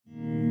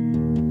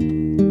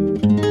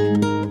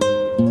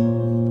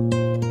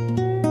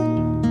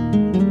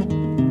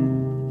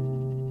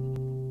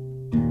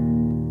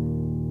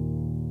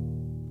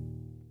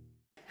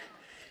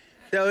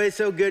it's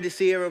so good to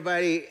see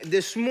everybody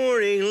this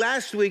morning.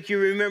 Last week, you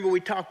remember we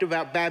talked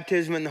about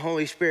baptism in the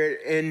Holy Spirit,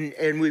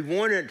 and we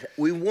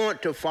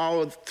want to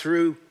follow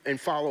through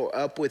and follow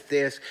up with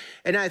this.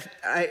 And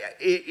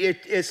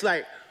it's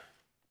like,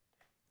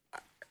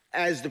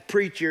 as the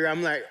preacher,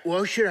 I'm like,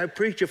 well, should I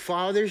preach a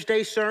Father's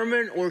Day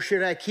sermon, or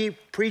should I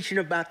keep preaching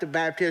about the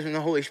baptism in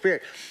the Holy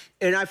Spirit?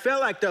 And I felt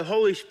like the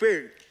Holy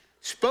Spirit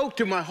spoke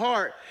to my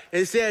heart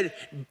and said,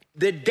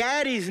 the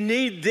daddies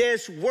need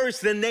this worse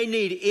than they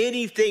need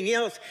anything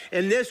else,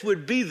 and this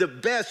would be the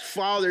best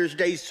Father's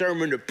Day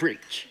sermon to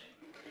preach.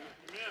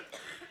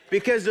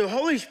 Because the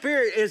Holy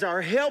Spirit is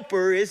our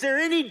helper. Is there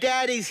any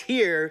daddies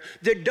here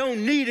that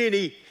don't need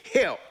any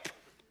help?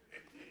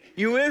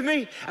 You with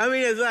me? I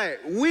mean, it's like,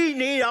 we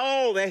need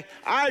all that.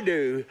 I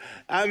do.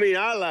 I mean,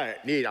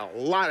 need a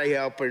lot of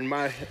help,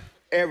 and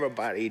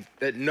everybody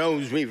that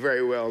knows me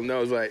very well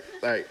knows like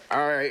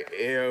I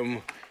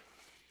am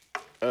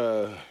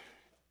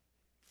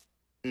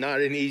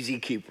not an easy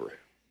keeper.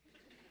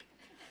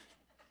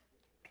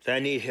 So I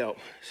need help.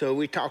 So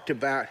we talked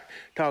about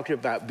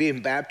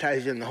being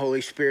baptized in the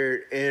Holy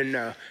Spirit,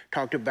 and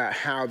talked about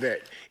how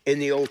that in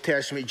the Old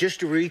Testament,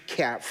 just to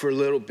recap for a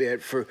little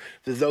bit, for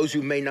those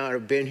who may not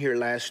have been here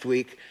last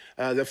week,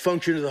 the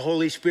function of the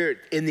Holy Spirit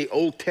in the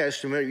Old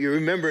Testament. You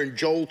remember in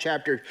Joel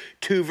chapter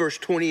 2, verse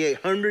 28,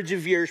 hundreds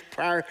of years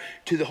prior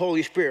to the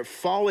Holy Spirit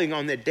falling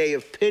on the day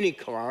of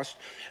Pentecost,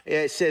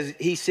 it says,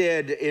 he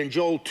said in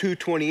Joel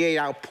 2:28,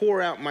 I'll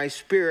pour out my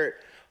spirit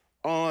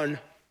on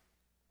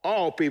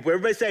all people.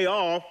 Everybody say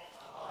all.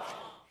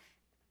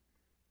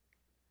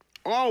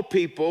 All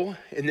people,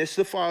 and this is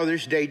the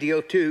Father's Day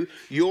deal too,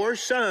 your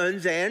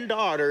sons and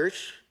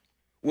daughters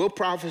will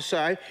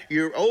prophesy,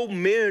 your old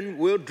men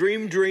will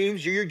dream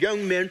dreams, your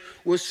young men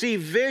will see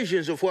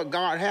visions of what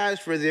God has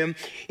for them,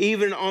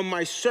 even on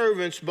my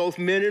servants, both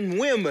men and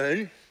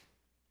women.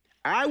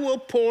 I will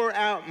pour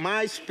out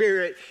my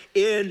spirit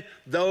in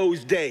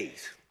those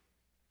days.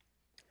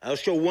 I'll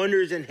show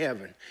wonders in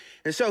heaven.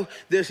 And so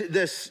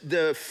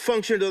the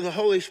function of the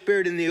Holy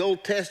Spirit in the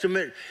Old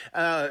Testament,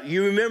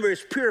 you remember,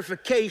 it's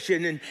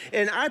purification.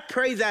 And I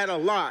pray that a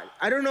lot.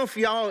 I don't know if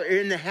y'all are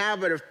in the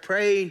habit of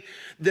praying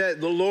that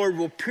the Lord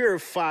will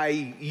purify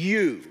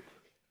you.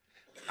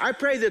 I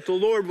pray that the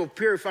Lord will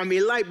purify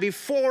me. Like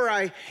before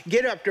I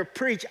get up to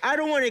preach, I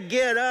don't want to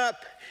get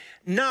up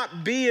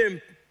not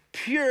being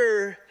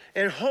pure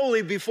and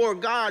holy before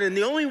God. And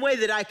the only way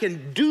that I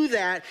can do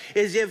that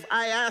is if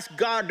I ask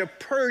God to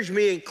purge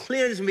me and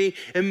cleanse me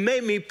and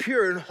make me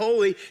pure and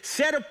holy,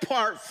 set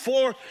apart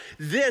for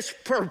this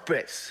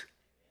purpose.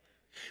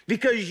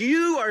 Because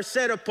you are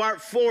set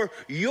apart for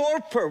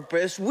your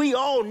purpose. We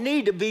all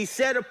need to be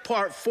set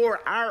apart for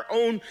our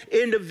own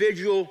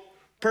individual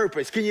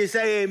purpose. Can you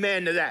say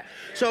amen to that?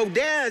 So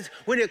dads,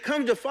 when it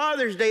comes to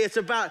Father's Day, it's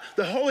about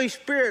the Holy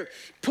Spirit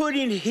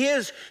putting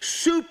his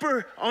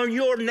super on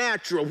your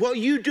natural. What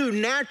you do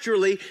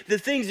naturally, the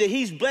things that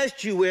he's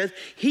blessed you with,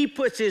 he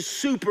puts his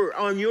super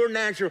on your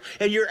natural,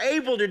 and you're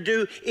able to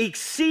do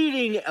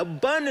exceeding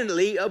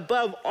abundantly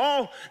above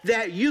all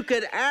that you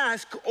could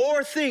ask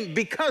or think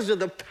because of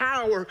the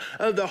power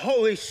of the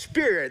Holy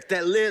Spirit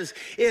that lives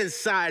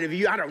inside of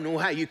you. I don't know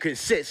how you can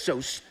sit so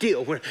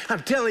still when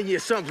I'm telling you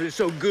something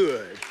so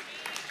good.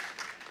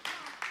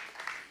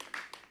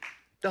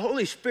 The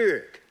Holy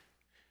Spirit.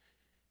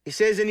 He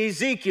says in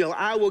Ezekiel,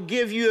 I will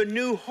give you a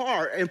new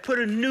heart and put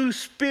a new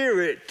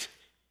spirit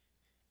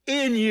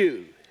in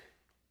you.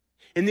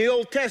 In the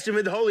Old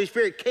Testament, the Holy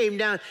Spirit came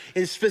down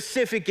in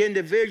specific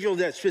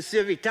individuals at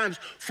specific times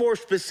for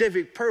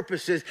specific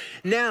purposes.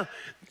 Now,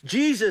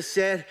 Jesus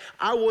said,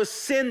 I will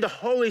send the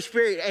Holy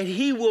Spirit and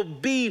he will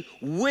be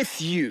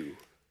with you.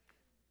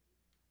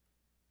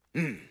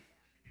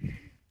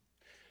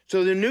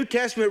 So the New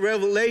Testament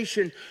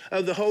revelation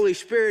of the Holy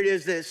Spirit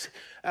is this,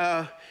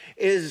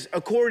 is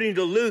according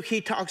to Luke, he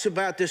talks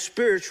about the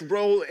Spirit's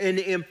role in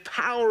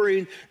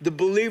empowering the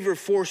believer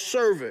for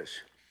service.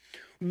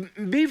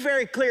 Be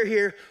very clear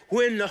here,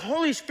 when the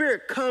Holy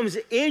Spirit comes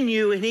in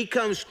you and he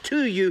comes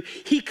to you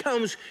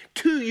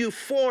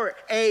for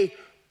a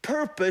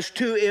purpose,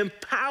 to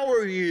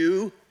empower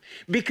you.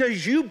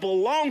 Because you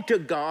belong to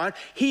God,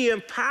 he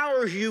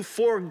empowers you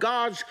for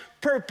God's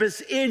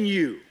purpose in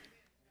you.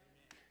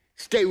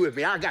 Stay with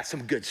me. I got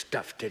some good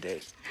stuff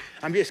today.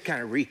 I'm just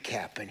kind of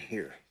recapping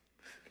here.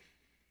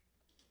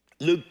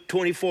 Luke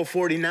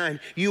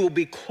 24:49, you will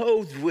be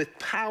clothed with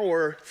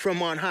power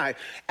from on high.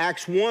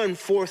 Acts 1,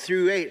 4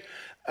 through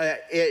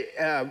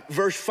 8.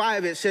 Verse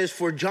 5, it says,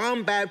 for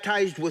John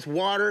baptized with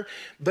water,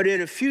 but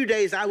in a few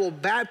days I will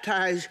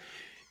baptize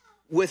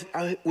with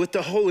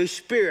the Holy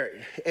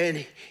Spirit,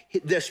 and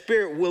the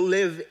Spirit will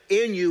live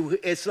in you.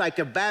 It's like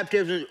a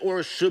baptism or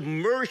a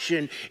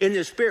submersion in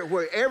the Spirit,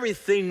 where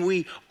everything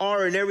we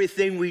are and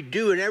everything we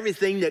do and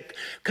everything that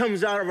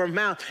comes out of our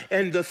mouth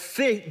and the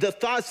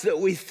thoughts that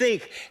we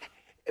think,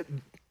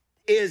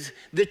 is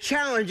the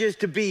challenge is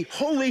to be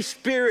Holy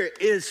Spirit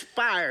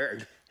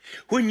inspired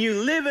when you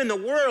live in a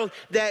world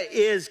that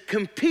is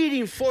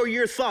competing for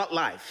your thought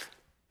life.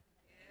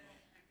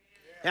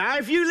 Now,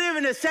 if you live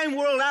in the same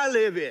world I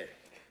live in,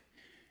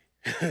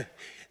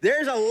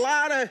 There's a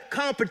lot of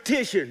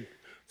competition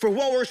for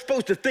what we're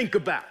supposed to think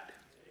about.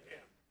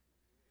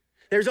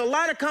 There's a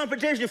lot of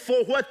competition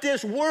for what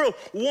this world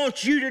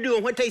wants you to do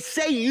and what they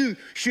say you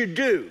should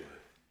do.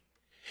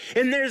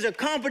 And there's a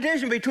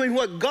competition between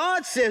what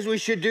God says we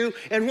should do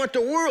and what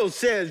the world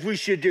says we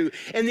should do.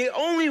 And the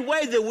only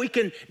way that we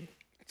can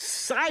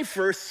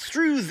cipher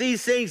through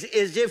these things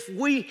is if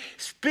we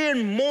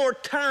spend more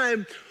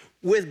time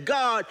with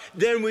God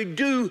than we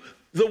do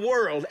the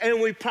world, and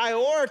we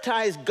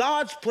prioritize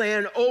God's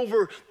plan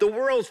over the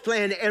world's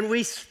plan, and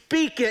we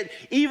speak it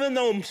even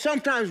though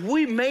sometimes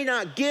we may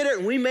not get it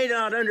and we may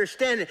not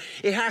understand it.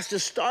 It has to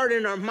start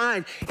in our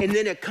mind and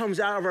then it comes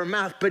out of our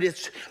mouth, but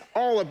it's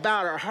all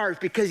about our hearts,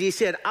 because he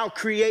said, I'll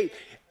create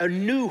a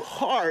new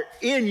heart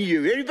in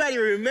you. Anybody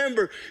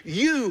remember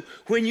you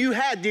when you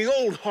had the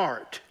old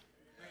heart?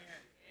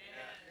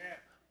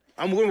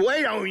 I'm going to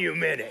wait on you a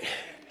minute.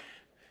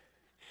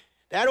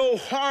 That old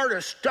heart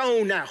of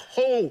stone, that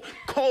whole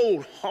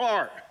cold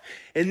heart.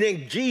 And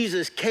then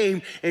Jesus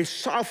came and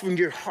softened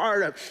your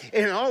heart up.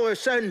 And all of a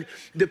sudden,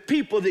 the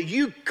people that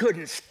you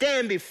couldn't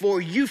stand before,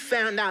 you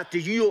found out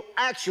that you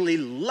actually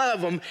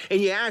love them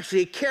and you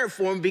actually care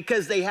for them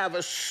because they have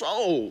a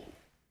soul.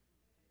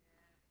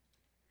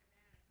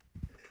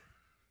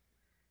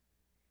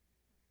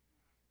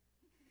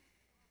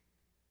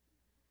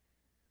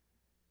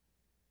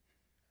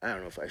 I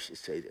don't know if I should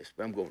say this,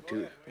 but I'm going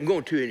to. I'm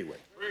going to anyway.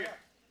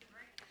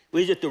 We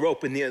was at the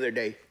roping the other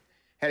day.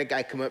 Had a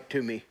guy come up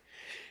to me.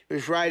 It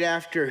was right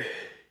after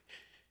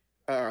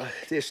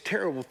this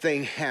terrible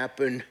thing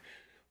happened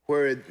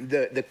where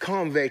the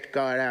convict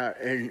got out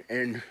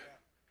and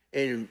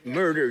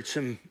murdered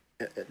some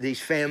these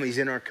families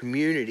in our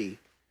community.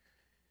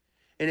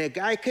 And a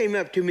guy came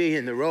up to me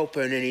in the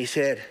roping and he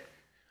said,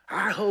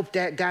 I hope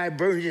that guy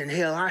burns in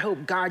hell. I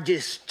hope God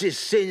just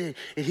sends,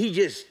 and he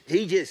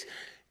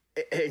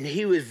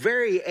was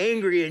very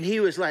angry, and he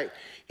was like,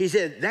 he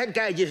said, that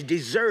guy just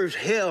deserves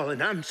hell,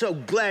 and I'm so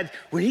glad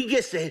when he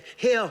gets to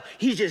hell,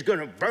 he's just going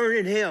to burn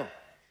in hell.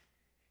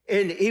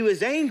 And he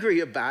was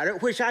angry about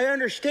it, which I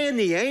understand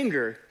the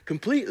anger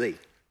completely.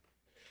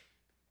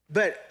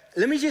 But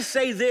let me just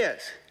say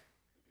this.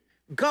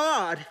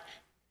 God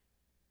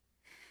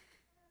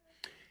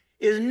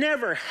is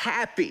never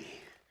happy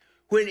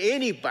when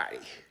anybody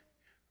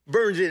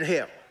burns in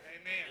hell.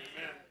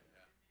 Amen.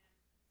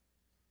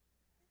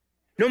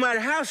 No matter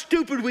how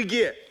stupid we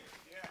get.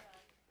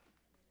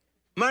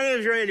 My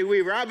name's Randy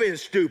Weaver. I've been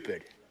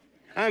stupid.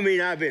 I've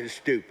been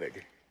stupid.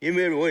 You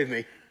remember with me?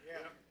 Yeah.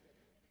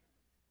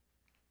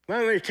 But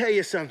I'm going to tell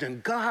you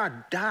something.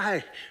 God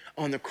died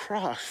on the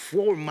cross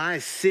for my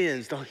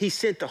sins. He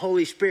sent the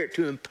Holy Spirit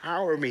to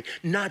empower me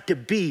not to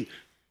be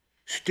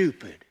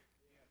stupid.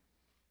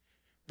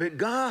 But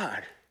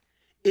God,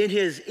 in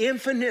his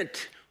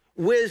infinite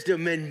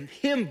wisdom and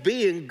him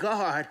being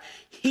God,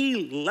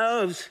 he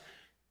loved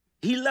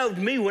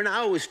me when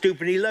I was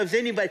stupid. He loves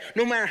anybody,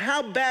 no matter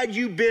how bad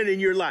you've been in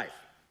your life.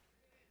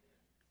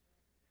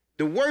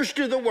 The worst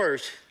of the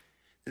worst,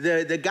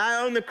 the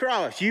guy on the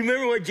cross. You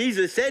remember what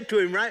Jesus said to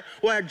him, right?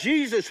 While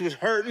Jesus was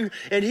hurting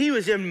and he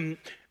was in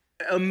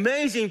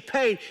amazing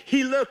pain,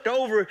 he looked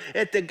over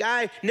at the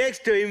guy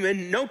next to him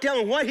and no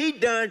telling what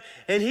he'd done.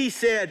 And he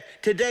said,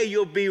 today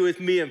you'll be with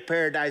me in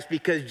paradise,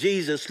 because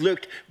Jesus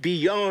looked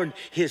beyond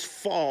his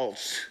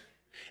faults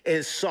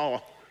and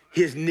saw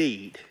his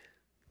need.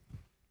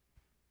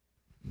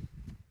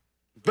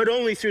 But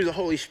only through the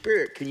Holy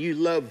Spirit can you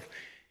love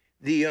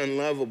the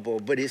unlovable.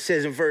 But it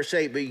says in verse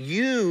 8, but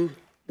you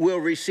will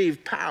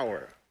receive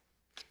power.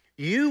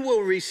 You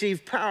will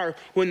receive power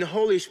when the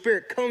Holy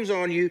Spirit comes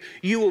on you.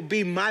 You will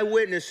be my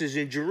witnesses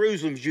in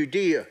Jerusalem,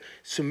 Judea,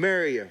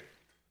 Samaria,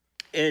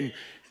 and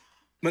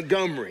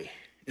Montgomery.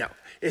 No,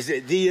 it's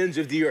at the ends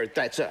of the earth.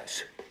 That's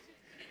us.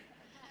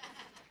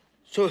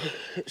 So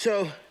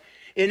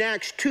in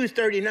Acts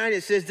 2:39,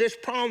 it says, this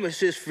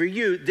promise is for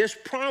you. This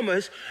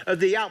promise of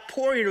the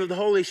outpouring of the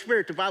Holy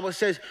Spirit. The Bible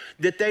says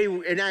that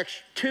in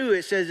Acts 2,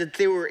 it says that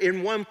they were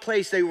in one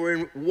place, they were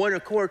in one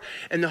accord,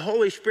 and the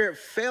Holy Spirit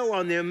fell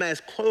on them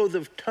as clothed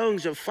of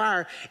tongues of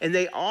fire, and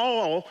they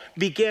all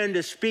began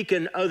to speak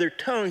in other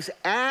tongues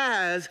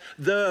as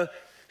the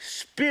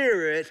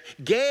Spirit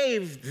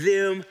gave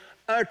them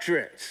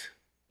utterance.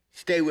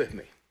 Stay with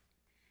me.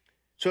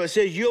 So it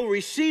says, you'll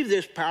receive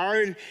this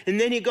power. And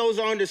then he goes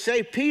on to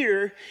say,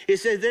 Peter,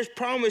 it says, this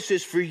promise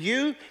is for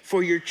you,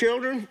 for your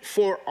children,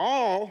 for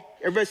all.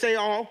 Everybody say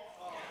all.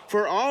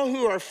 For all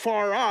who are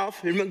far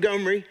off in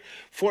Montgomery,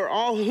 for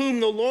all whom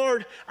the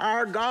Lord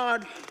our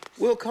God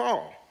will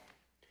call.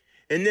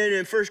 And then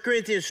in 1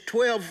 Corinthians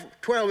 12,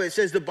 it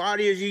says, the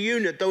body is a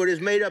unit, though it is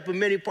made up of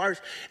many parts,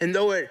 and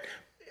though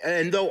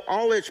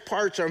all its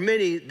parts are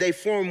many, they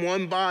form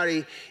one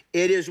body.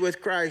 It is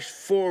with Christ.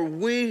 For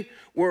we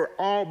were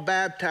all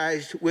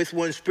baptized with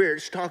one Spirit.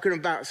 It's talking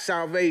about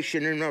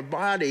salvation in our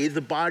body, the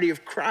body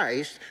of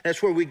Christ.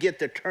 That's where we get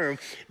the term,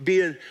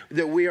 being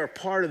that we are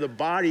part of the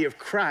body of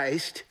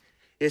Christ.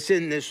 It's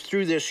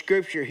through this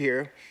scripture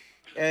here.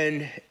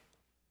 And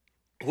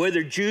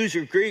whether Jews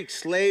or Greeks,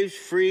 slaves,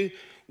 free,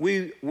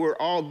 we were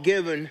all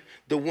given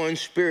the one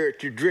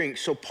Spirit to drink.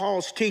 So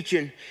Paul's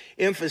teaching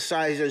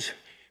emphasizes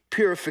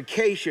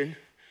purification.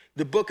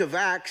 The book of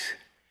Acts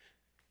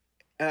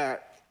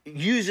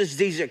uses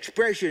these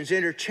expressions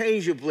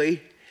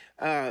interchangeably.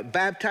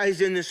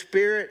 Baptized in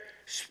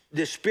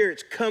the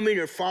Spirit's coming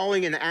or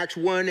falling in Acts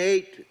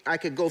 1:8. I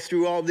could go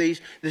through all these.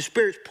 The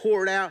Spirit's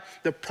poured out,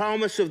 the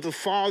promise of the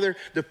Father,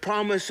 the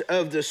promise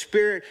of the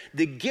Spirit,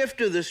 the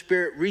gift of the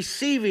Spirit,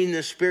 receiving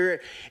the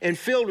Spirit, and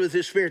filled with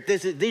the Spirit.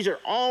 These are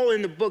all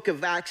in the book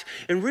of Acts.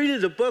 And really,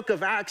 the book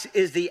of Acts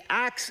is the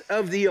Acts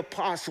of the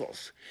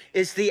Apostles.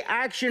 It's the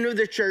action of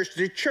the church.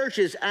 The church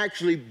is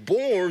actually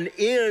born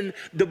in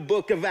the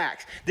book of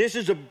Acts. This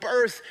is a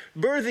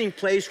birthing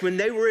place when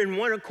they were in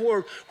one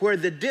accord, where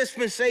the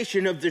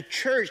dispensation of the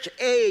church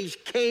age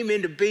came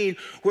into being,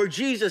 where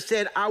Jesus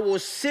said, I will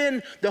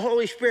send the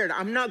Holy Spirit.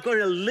 I'm not going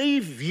to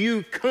leave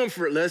you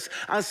comfortless.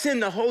 I'll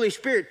send the Holy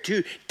Spirit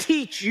to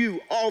teach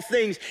you all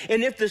things.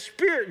 And if the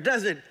Spirit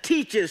doesn't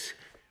teach us,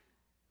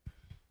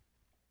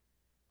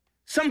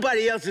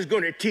 somebody else is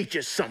going to teach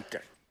us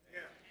something.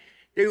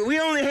 We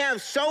only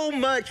have so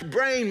much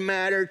brain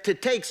matter to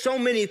take so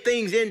many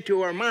things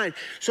into our mind.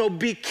 So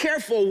be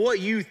careful what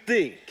you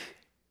think.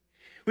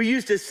 We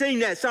used to sing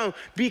that song,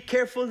 be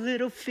careful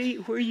little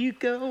feet where you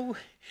go.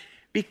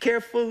 Be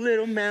careful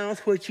little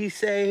mouth what you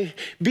say.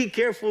 Be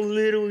careful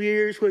little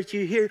ears what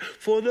you hear.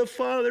 For the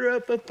Father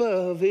up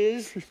above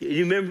is,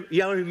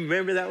 y'all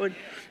remember that one?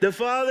 The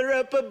Father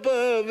up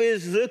above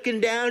is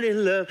looking down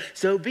in love.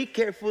 So be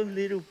careful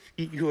little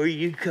feet where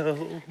you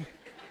go.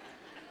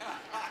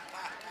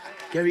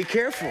 You gotta be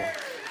careful.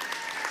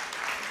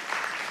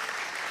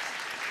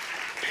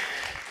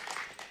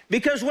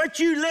 Because what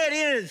you let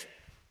in is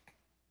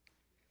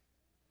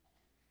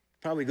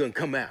probably gonna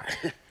come out,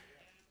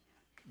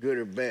 good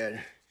or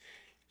bad.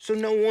 So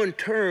no one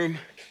term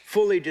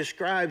fully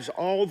describes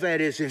all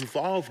that is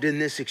involved in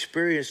this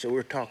experience that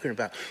we're talking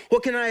about.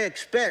 What can I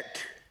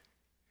expect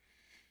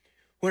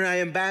when I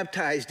am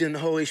baptized in the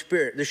Holy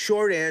Spirit? The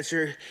short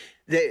answer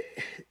that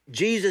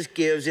Jesus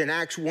gives in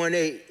Acts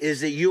 1:8 is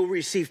that you'll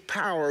receive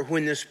power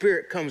when the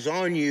Spirit comes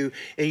on you,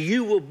 and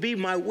you will be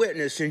my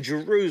witness in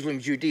Jerusalem,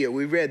 Judea.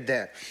 We read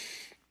that.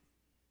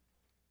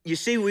 You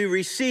see, we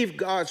receive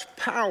God's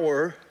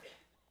power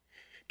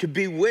to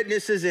be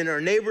witnesses in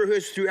our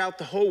neighborhoods throughout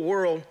the whole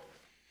world.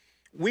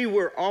 We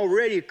were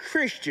already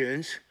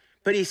Christians,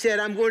 but he said,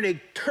 I'm going to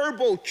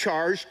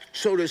turbocharge,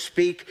 so to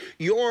speak,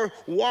 your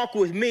walk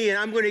with me, and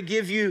I'm going to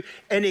give you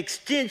an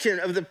extension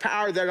of the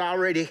power that I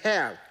already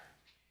have.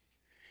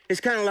 It's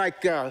kind of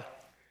like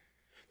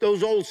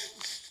those old,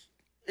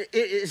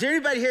 is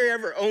anybody here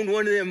ever owned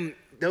one of them,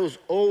 those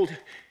old,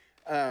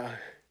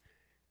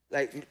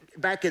 like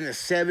back in the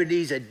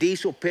 70s, a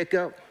diesel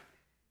pickup?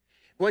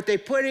 What they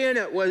put in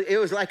it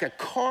was like a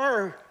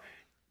car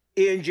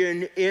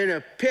engine in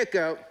a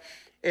pickup.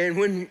 And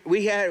when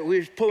we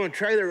was pulling a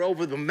trailer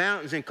over the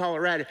mountains in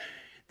Colorado,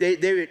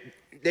 they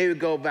would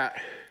go about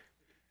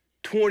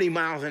 20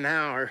 miles an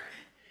hour,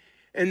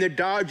 and the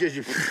Dodges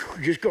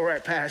just go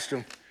right past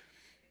them,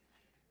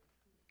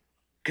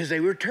 because they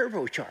were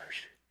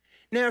turbocharged.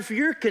 Now, if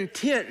you're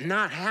content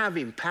not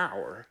having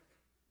power,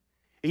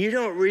 and you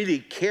don't really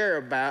care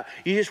about,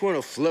 you just want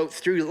to float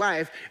through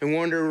life and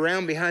wander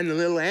around behind the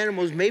little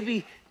animals,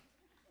 maybe.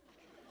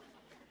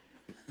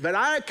 But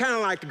I kind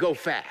of like to go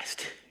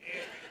fast.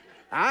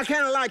 I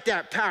kind of like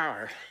that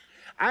power.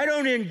 I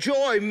don't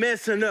enjoy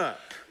messing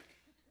up.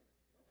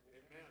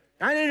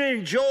 I didn't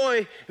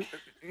enjoy.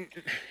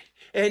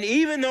 And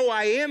even though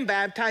I am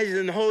baptized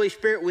in the Holy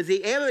Spirit with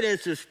the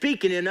evidence of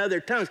speaking in other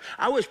tongues,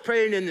 I was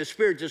praying in the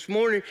Spirit this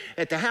morning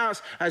at the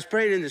house. I was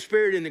praying in the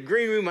Spirit in the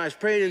green room. I was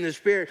praying in the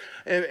Spirit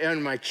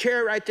on my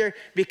chair right there,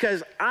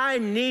 because I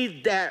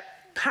need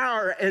that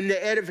power and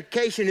the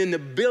edification and the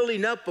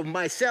building up of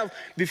myself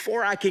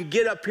before I can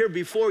get up here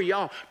before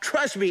y'all.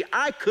 Trust me,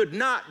 I could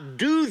not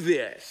do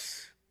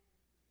this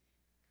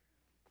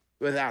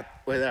without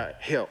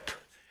help.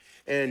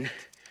 And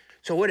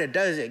so what it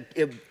does,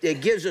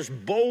 it gives us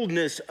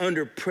boldness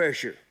under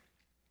pressure.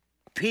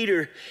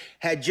 Peter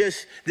had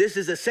this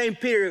is the same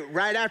Peter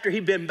right after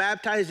he'd been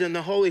baptized in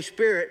the Holy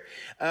Spirit.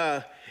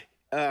 The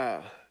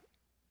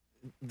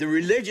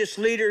religious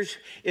leaders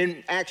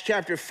in Acts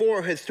chapter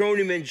 4 had thrown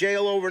him in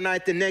jail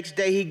overnight. The next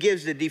day he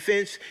gives the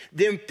defense.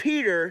 Then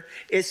Peter,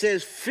 it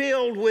says,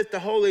 filled with the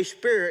Holy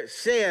Spirit,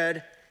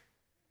 said,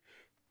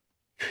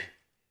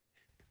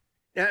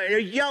 now,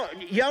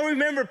 y'all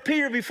remember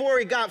Peter before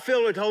he got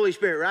filled with the Holy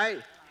Spirit, right?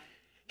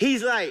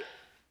 He's like,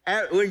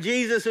 when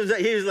Jesus was,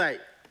 he was like,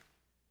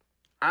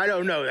 I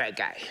don't know that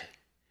guy.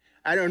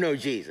 I don't know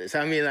Jesus.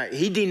 I mean, like,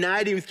 he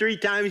denied him 3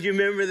 times. You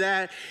remember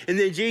that? And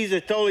then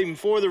Jesus told him,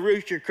 before the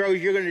rooster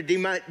crows, you're going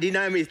to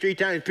deny me 3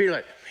 times. Peter,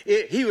 like,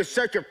 he was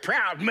such a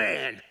proud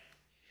man.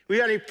 We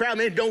got any proud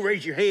men? Don't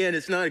raise your hand.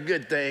 It's not a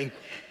good thing.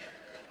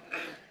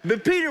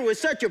 But Peter was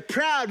such a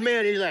proud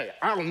man. He's like,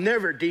 I'll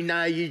never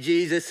deny you,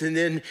 Jesus. And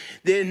then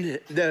they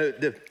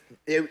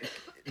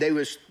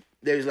was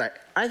like,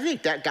 I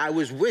think that guy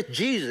was with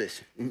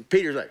Jesus. And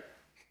Peter's like,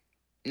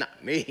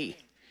 not me.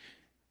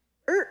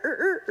 I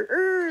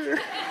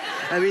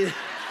mean,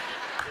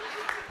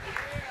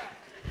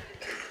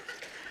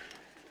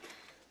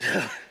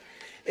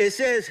 it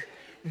says,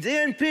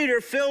 then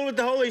Peter, filled with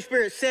the Holy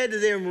Spirit, said to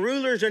them,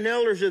 rulers and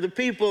elders of the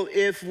people,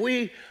 if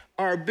we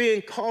are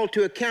being called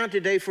to account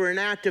today for an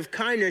act of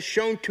kindness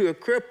shown to a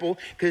cripple,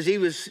 because he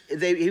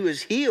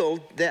was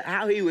healed,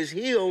 how he was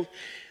healed,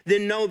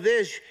 then know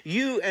this,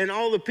 you and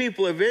all the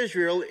people of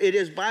Israel, it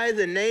is by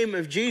the name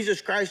of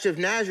Jesus Christ of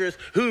Nazareth,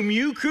 whom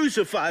you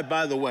crucified,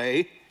 by the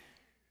way.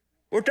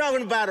 We're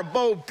talking about a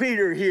bold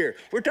Peter here.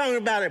 We're talking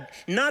about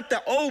not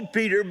the old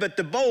Peter, but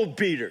the bold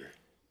Peter,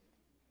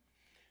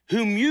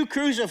 whom you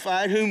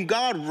crucified, whom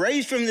God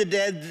raised from the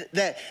dead,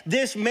 that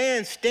this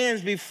man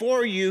stands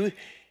before you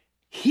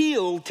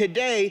healed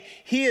today.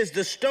 He is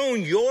the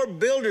stone your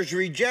builders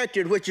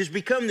rejected, which has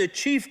become the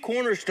chief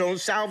cornerstone.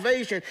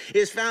 Salvation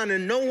is found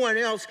in no one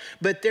else,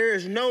 but there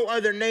is no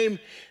other name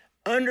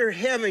under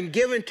heaven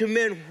given to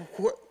men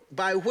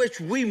by which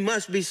we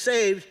must be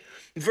saved.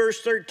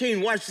 Verse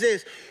 13, watch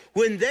this.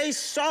 When they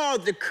saw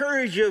the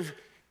courage of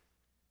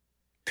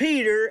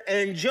Peter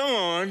and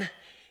John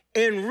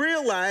and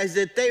realized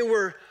that they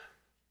were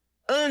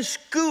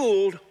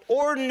unschooled,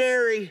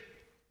 ordinary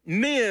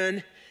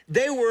men,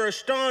 they were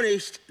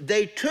astonished.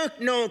 They took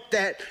note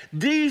that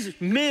these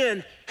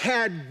men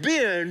had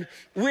been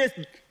with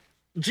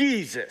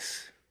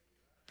Jesus.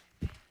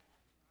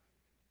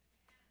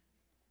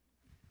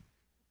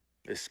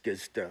 This is good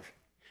stuff.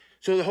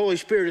 So the Holy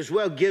Spirit as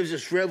well gives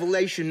us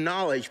revelation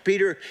knowledge.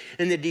 Peter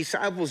and the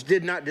disciples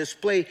did not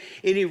display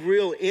any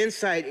real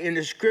insight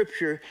into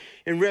Scripture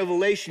and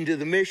revelation to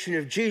the mission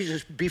of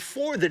Jesus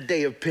before the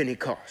day of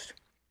Pentecost.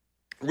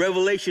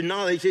 Revelation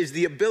knowledge is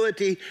the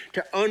ability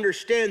to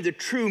understand the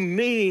true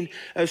meaning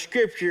of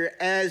Scripture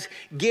as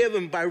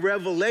given by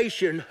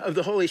revelation of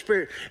the Holy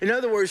Spirit. In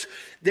other words,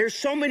 there's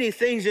so many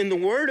things in the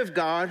Word of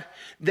God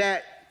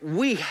that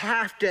we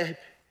have to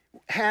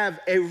have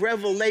a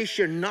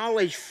revelation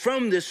knowledge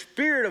from the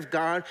Spirit of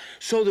God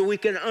so that we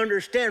can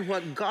understand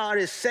what God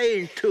is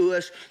saying to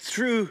us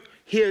through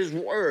His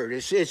Word.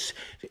 It's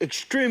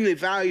extremely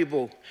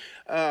valuable.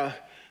 By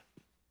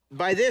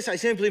this, I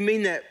simply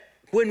mean that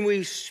when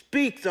we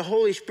speak, the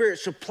Holy Spirit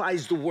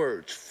supplies the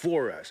words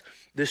for us.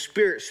 The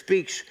Spirit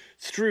speaks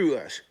through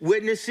us.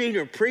 Witnessing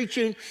or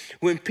preaching,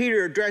 when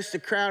Peter addressed the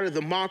crowd of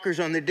the mockers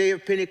on the day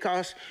of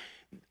Pentecost,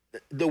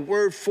 the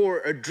word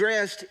for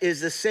addressed is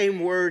the same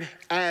word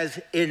as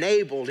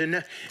enabled.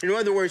 In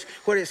other words,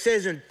 what it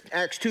says in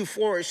Acts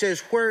 2:4, it says,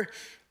 where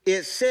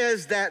it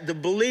says that the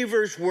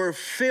believers were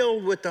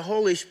filled with the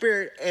Holy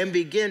Spirit and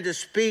began to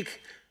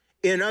speak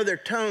in other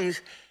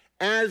tongues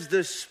as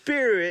the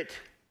Spirit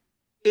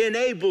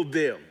enabled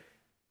them.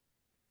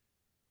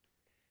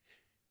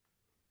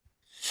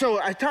 So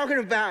I'm talking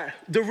about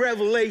the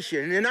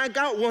revelation, and I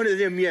got one of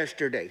them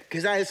yesterday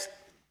because I was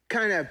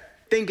kind of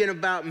thinking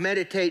about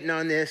meditating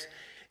on this,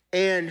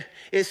 and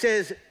it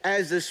says,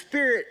 as the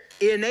Spirit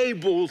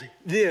enabled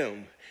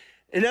them.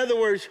 In other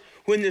words,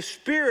 when the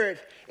Spirit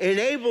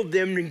enabled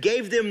them and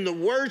gave them the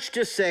words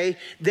to say,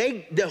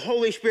 the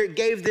Holy Spirit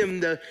gave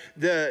them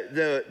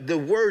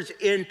the words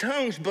in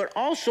tongues, but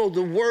also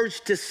the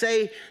words to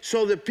say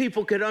so that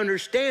people could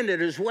understand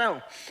it as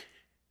well.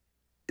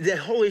 The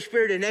Holy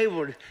Spirit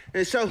enabled.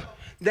 And so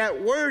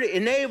that word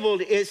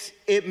enabled,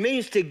 it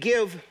means to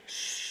give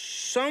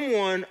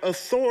someone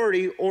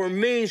authority or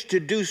means to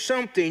do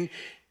something,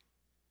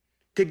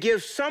 to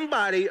give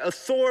somebody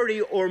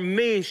authority or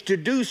means to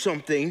do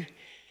something.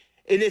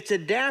 And it's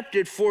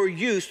adapted for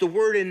use. The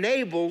word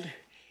enabled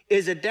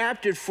is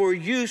adapted for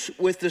use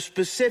with a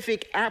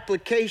specific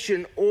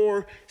application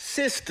or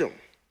system.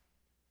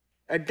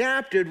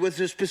 Adapted with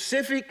a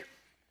specific,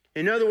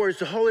 in other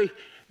words,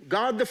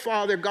 God the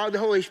Father, God the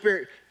Holy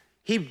Spirit,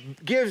 He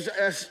gives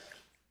us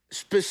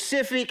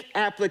specific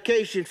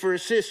application for a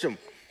system.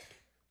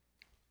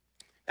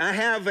 I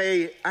have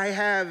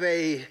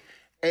a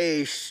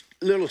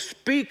little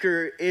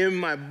speaker in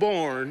my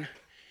barn.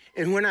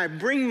 And when I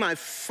bring my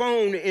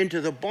phone into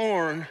the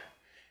barn,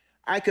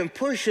 I can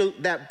push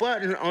that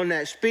button on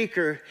that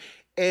speaker,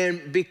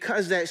 and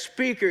because that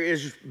speaker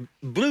is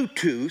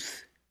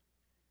Bluetooth,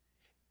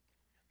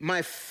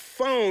 my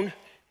phone,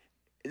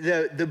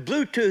 the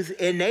Bluetooth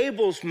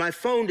enables my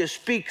phone to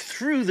speak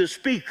through the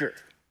speaker.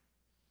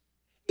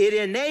 It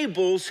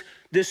enables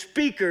the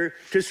speaker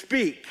to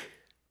speak.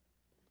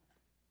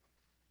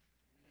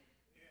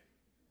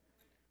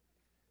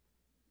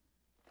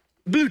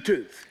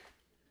 Bluetooth.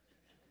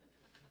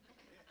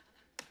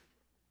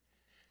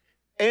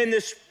 And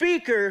the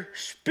speaker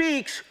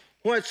speaks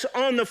what's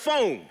on the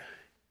phone.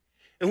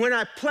 And when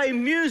I play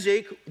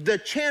music, the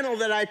channel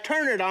that I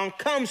turn it on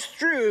comes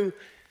through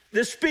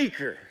the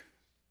speaker.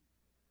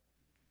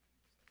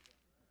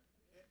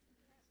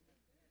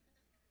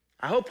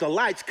 I hope the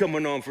light's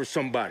coming on for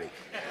somebody.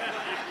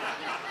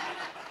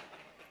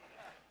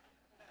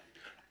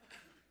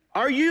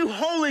 Are you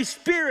Holy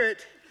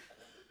Spirit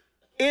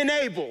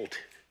enabled?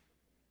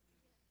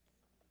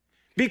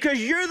 Because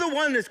you're the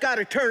one that's got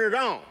to turn it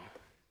on.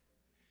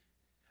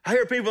 I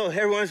hear people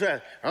every once in a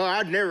while, oh,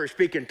 I'd never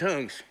speak in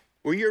tongues.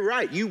 Well, you're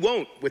right. You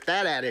won't with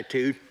that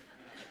attitude.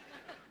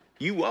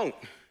 You won't.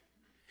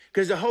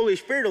 Because the Holy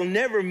Spirit will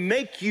never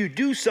make you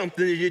do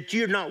something that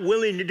you're not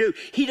willing to do.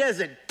 He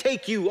doesn't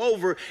take you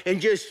over and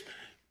just,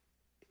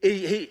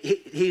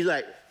 he's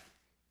like,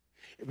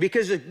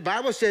 because the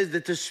Bible says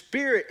that the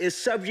Spirit is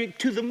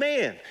subject to the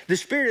man. The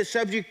Spirit is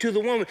subject to the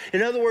woman.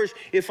 In other words,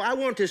 if I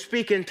want to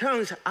speak in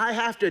tongues, I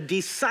have to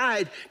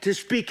decide to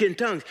speak in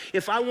tongues.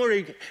 If I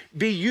want to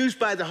be used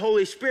by the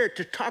Holy Spirit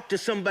to talk to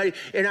somebody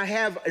and I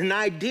have an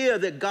idea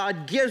that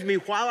God gives me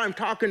while I'm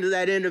talking to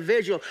that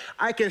individual,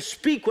 I can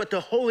speak what the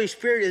Holy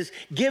Spirit is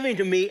giving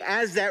to me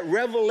as that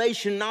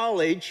revelation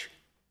knowledge.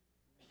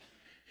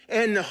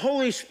 And the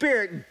Holy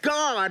Spirit,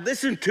 God,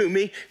 listen to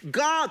me,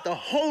 God, the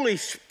Holy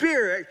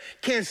Spirit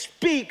can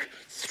speak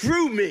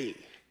through me.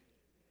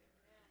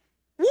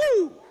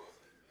 Woo!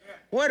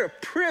 What a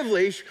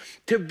privilege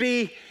to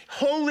be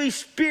Holy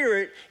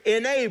Spirit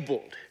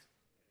enabled.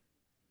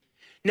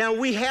 Now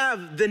we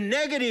have the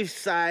negative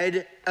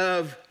side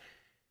of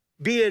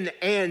being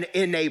an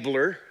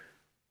enabler.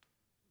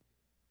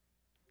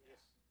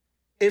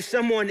 If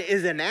someone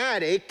is an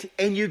addict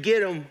and you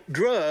get them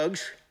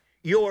drugs,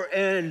 you're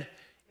an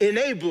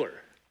enabler.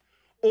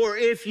 Or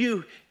if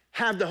you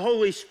have the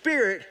Holy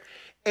Spirit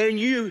and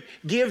you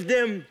give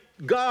them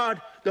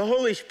God, the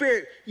Holy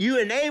Spirit, you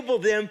enable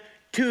them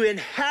to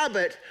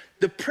inhabit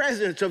the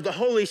presence of the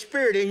Holy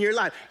Spirit in your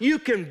life. You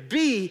can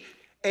be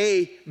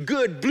a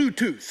good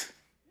Bluetooth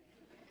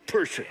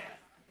person,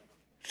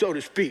 so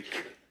to speak.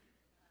 Does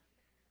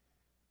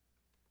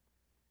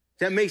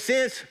that make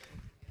sense?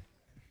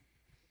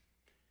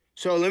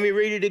 So let me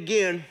read it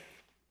again.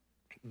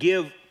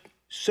 Give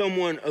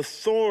someone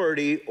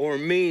authority or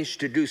means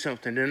to do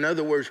something. In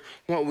other words,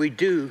 what we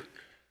do,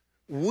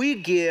 we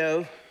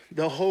give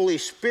the Holy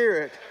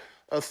Spirit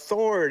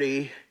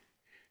authority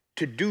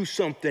to do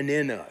something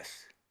in us.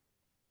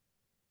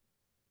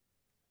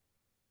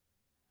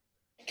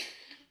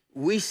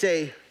 We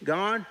say,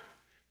 God,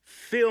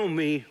 fill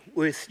me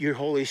with your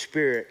Holy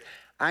Spirit.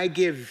 I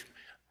give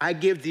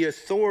the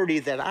authority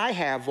that I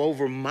have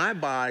over my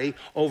body,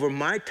 over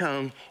my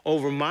tongue,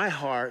 over my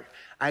heart.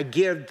 I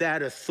give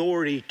that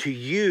authority to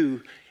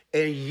you,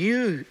 and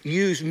you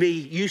use me,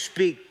 you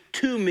speak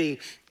to me,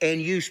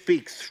 and you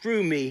speak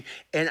through me,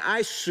 and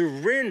I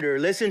surrender,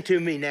 listen to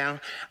me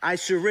now, I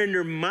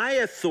surrender my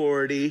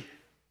authority,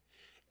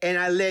 and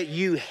I let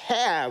you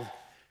have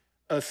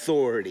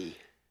authority.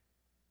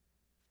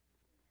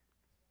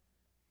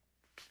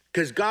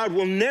 Because God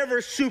will never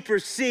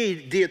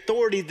supersede the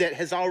authority that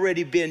has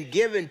already been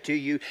given to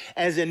you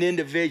as an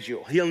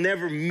individual. He'll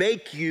never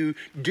make you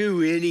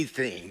do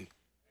anything.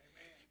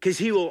 Because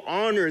he will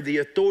honor the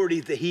authority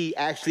that he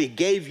actually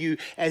gave you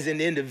as an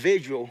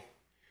individual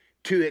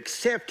to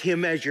accept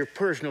him as your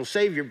personal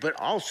Savior, but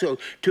also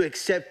to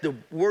accept the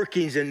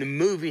workings and the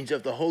movings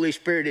of the Holy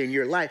Spirit in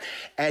your life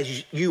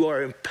as you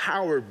are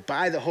empowered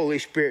by the Holy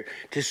Spirit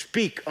to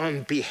speak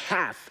on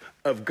behalf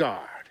of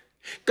God.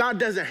 God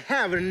doesn't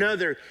have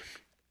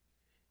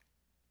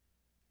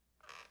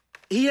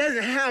he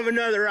doesn't have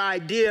another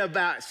idea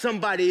about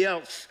somebody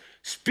else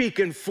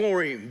speaking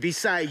for him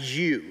besides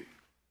you.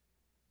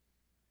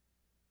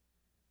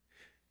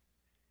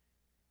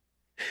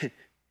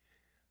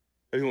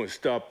 I just want to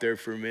stop there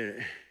for a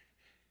minute.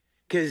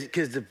 Because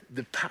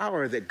the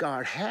power that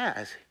God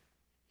has,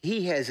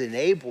 he has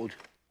enabled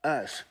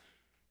us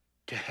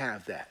to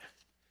have that.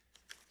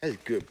 That's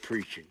good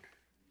preaching.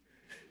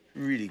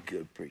 Really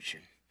good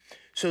preaching.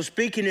 So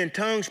speaking in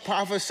tongues,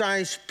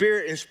 prophesying,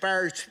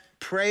 Spirit-inspired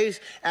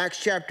praise.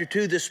 Acts chapter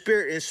 2, the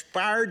Spirit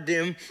inspired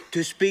them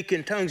to speak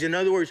in tongues. In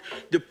other words,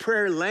 the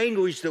prayer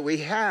language that we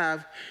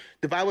have,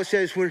 the Bible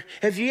says,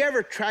 have you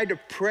ever tried to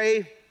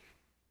pray?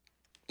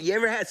 You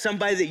ever had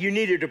somebody that you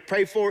needed to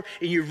pray for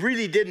and you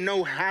really didn't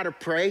know how to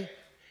pray?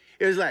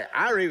 It was like,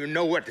 I don't even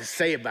know what to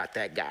say about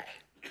that guy.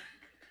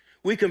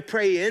 We can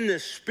pray in the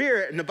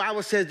Spirit, and the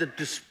Bible says that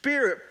the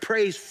Spirit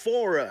prays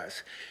for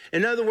us.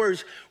 In other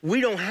words,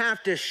 we don't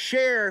have to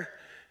share,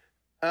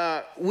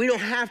 we don't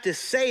have to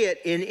say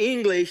it in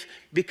English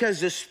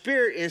because the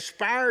Spirit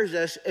inspires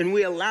us and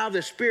we allow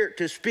the Spirit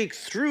to speak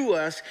through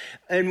us,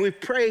 and we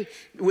pray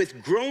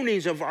with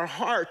groanings of our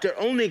heart that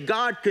only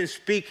God can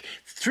speak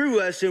through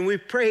us, and we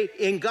pray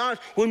in God.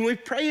 When we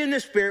pray in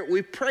the Spirit,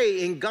 we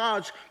pray in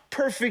God's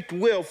perfect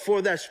will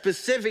for that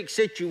specific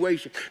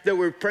situation that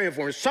we're praying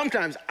for. And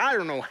sometimes I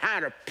don't know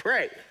how to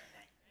pray,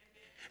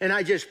 and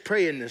I just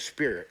pray in the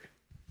Spirit.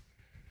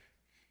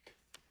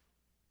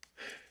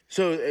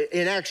 So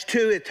in Acts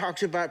 2, it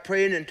talks about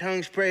praying in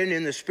tongues, praying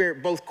in the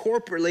Spirit, both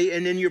corporately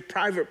and in your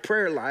private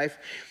prayer life.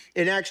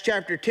 In Acts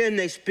chapter 10,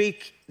 they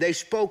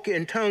spoke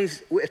in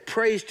tongues with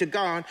praise to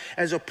God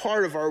as a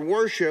part of our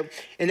worship.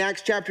 In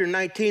Acts chapter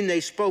 19, they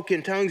spoke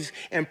in tongues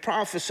and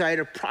prophesied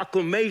a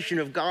proclamation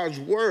of God's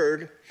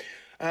word.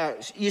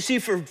 You see,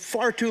 for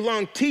far too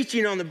long,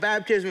 teaching on the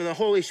baptism of the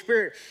Holy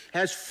Spirit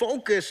has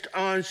focused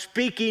on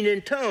speaking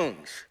in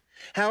tongues.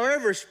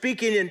 However,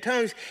 speaking in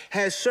tongues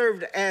has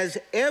served as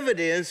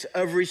evidence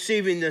of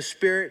receiving the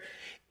Spirit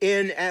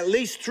in at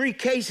least 3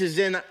 cases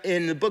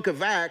in the book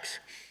of Acts.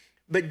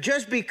 But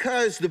just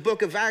because the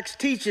book of Acts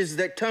teaches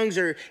that tongues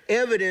are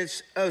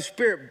evidence of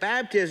Spirit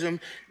baptism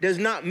does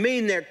not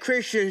mean that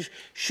Christians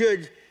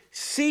should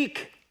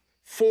seek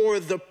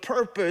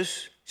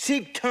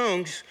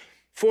tongues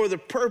for the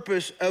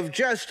purpose of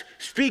just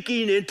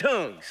speaking in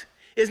tongues.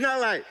 It's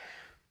not like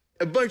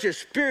a bunch of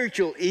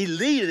spiritual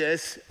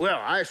elitists,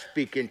 well, I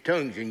speak in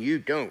tongues and you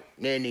don't,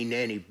 nanny,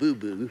 nanny,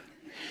 boo-boo.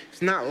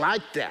 It's not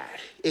like that.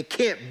 It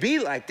can't be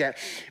like that,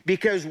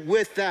 because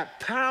with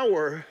that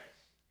power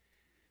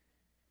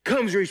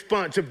comes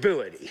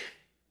responsibility.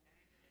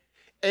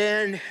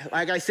 And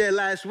like I said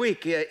last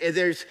week,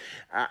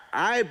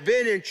 I've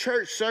been in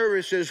church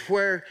services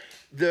where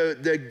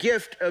the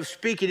gift of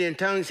speaking in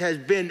tongues has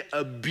been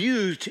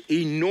abused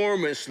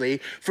enormously.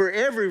 For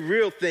every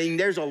real thing,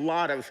 there's a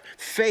lot of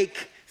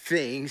fake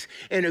things,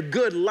 and a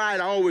good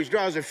light always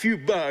draws a few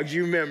bugs.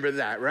 You remember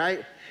that,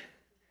 right?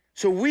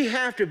 So we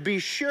have to be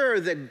sure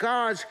that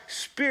God's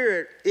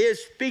Spirit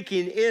is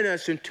speaking in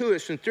us and to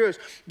us and through us.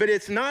 But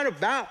it's not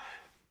about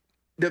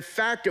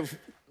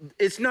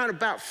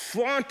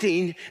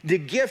flaunting the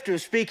gift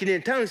of speaking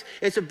in tongues.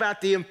 It's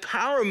about the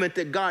empowerment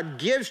that God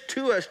gives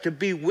to us to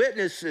be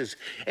witnesses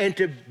and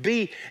to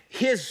be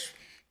his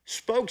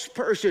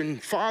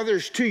spokesperson.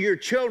 Fathers to your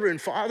children,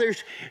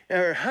 fathers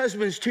or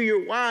husbands to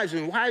your wives,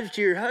 and wives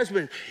to your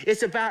husbands.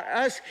 It's about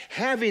us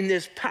having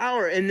this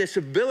power and this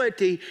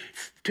ability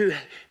to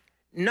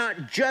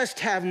not just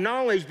have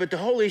knowledge, but the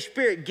Holy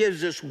Spirit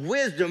gives us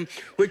wisdom,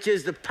 which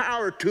is the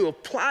power to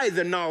apply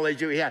the knowledge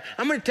that we have.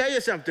 I'm going to tell you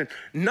something.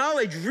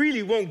 Knowledge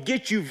really won't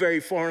get you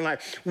very far in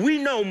life. We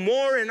know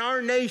more in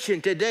our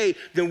nation today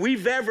than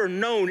we've ever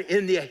known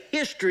in the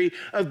history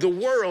of the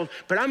world.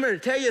 But I'm going to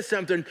tell you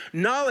something.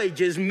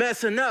 Knowledge is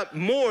messing up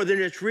more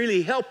than it's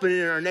really helping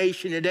in our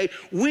nation today.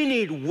 We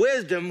need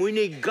wisdom. We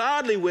need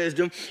godly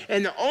wisdom.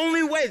 And the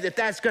only way that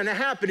that's going to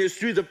happen is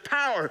through the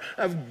power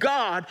of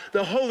God,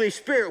 the Holy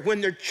Spirit.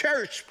 When the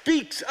church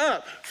speaks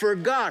up for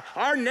God,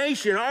 our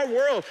nation, our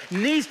world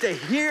needs to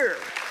hear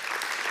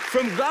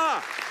from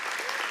God.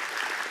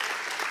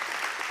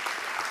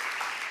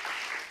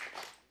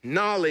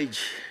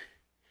 Knowledge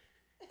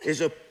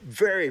is a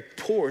very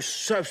poor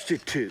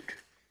substitute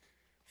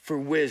for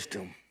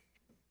wisdom.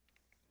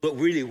 But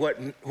really what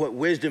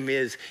wisdom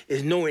is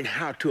knowing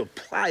how to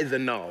apply the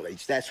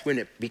knowledge. That's when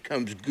it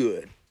becomes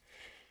good.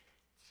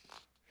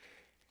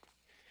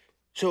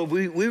 So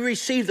we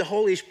receive the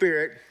Holy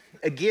Spirit.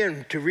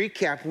 Again, to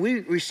recap,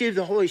 we received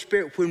the Holy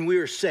Spirit when we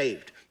were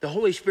saved. The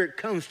Holy Spirit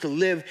comes to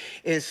live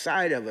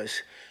inside of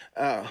us.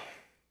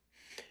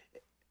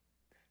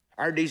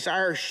 Our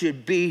desire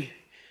should be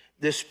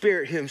the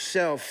Spirit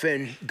himself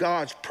and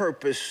God's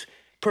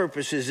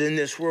purposes in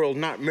this world,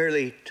 not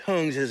merely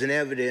tongues as an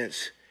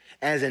evidence,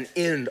 as an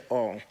end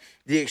all.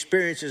 The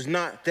experience is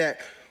not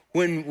that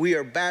when we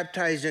are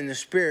baptized in the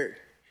Spirit,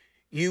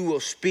 you will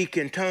speak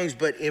in tongues,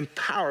 but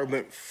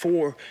empowerment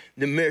for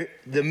the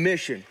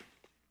mission.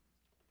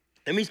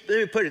 Let me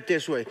put it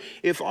this way.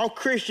 If all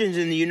Christians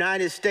in the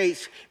United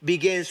States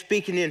began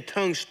speaking in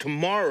tongues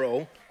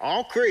tomorrow,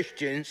 all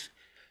Christians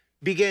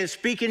began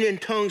speaking in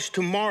tongues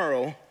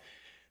tomorrow,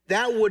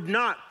 that would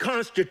not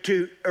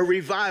constitute a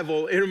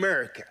revival in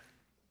America.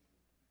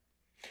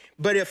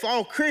 But if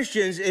all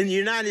Christians in the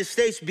United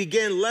States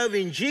began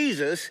loving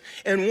Jesus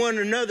and one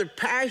another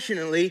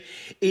passionately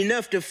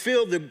enough to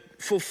fulfill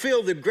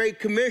the Great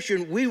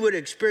Commission, we would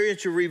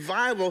experience a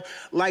revival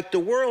like the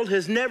world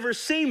has never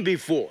seen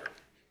before.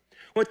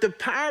 What the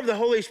power of the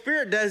Holy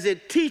Spirit does,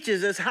 it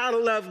teaches us how to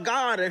love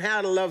God and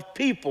how to love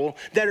people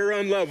that are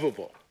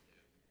unlovable.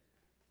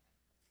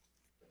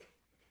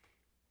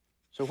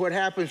 So what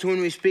happens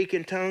when we speak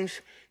in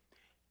tongues?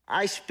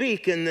 I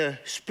speak and the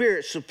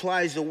Spirit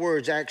supplies the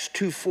words, Acts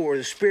 2:4.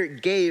 The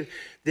Spirit gave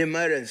them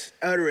utterance.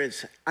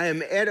 I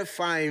am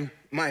edifying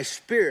my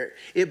spirit.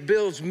 It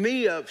builds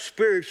me up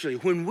spiritually.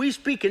 When we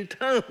speak in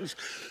tongues,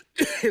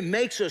 it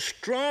makes us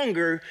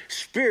stronger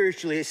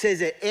spiritually. It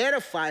says it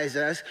edifies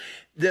us,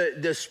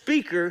 the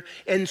speaker,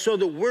 and so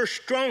that we're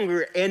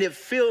stronger and it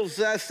fills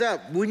us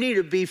up. We need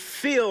to be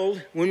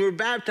filled, when we're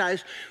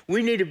baptized,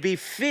 we need to be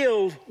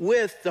filled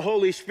with the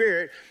Holy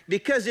Spirit,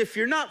 because if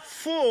you're not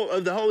full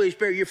of the Holy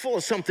Spirit, you're full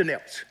of something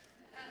else.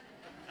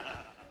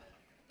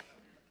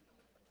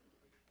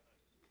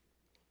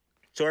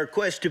 So our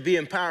quest to be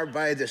empowered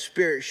by the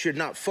Spirit should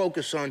not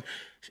focus on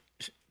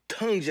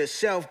tongues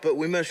itself, but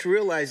we must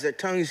realize that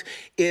tongues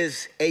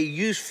is a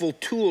useful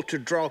tool to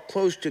draw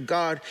close to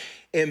God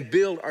and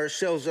build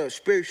ourselves up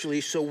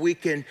spiritually so we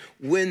can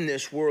win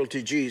this world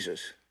to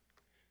Jesus.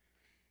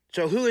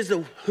 So who is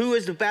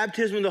the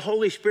baptism of the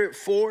Holy Spirit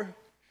for?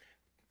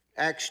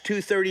 Acts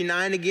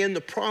 2:39 again,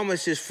 the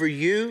promise is for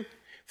you,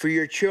 for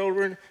your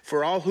children,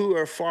 for all who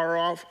are far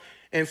off,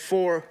 and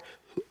for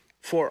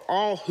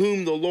all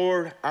whom the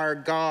Lord our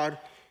God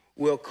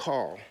will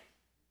call.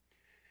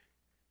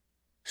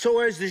 So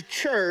as the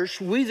church,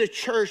 we the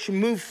church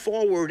move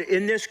forward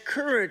in this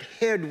current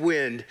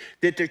headwind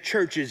that the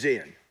church is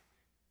in.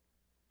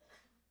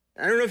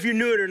 I don't know if you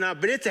knew it or not,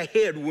 but it's a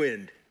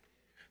headwind.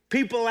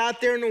 People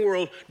out there in the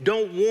world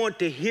don't want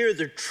to hear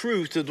the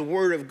truth of the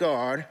Word of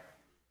God.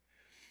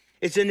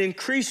 It's an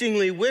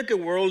increasingly wicked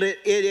world. It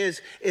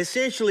is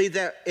essential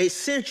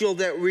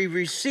that we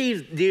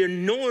receive the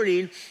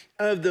anointing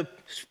of the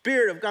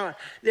Spirit of God.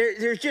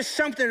 There's just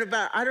something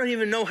about, I don't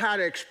even know how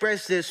to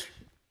express this,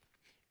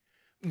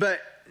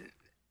 but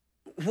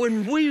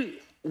when we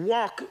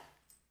walk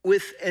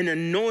with an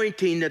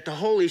anointing that the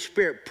Holy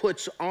Spirit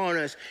puts on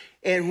us,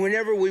 and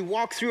whenever we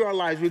walk through our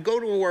lives, we go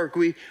to work,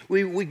 we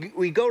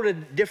go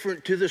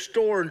to the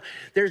store, and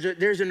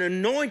there's an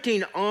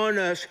anointing on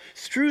us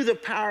through the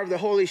power of the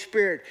Holy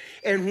Spirit,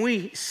 and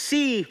we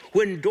see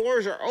when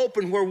doors are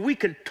open where we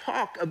can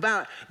talk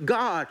about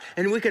God,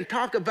 and we can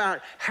talk about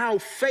how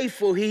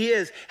faithful He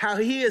is, how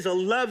He is a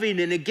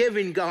loving and a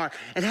giving God,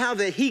 and how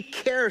that He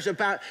cares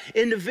about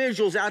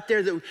individuals out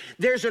there. That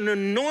there's an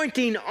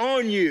anointing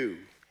on you.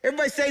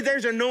 Everybody say,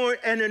 there's an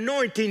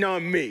anointing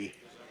on me.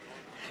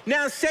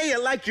 Now say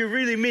it like you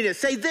really mean it.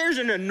 Say, there's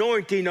an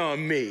anointing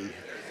on me.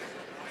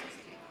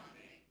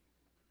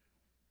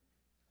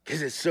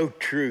 Because it's so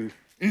true.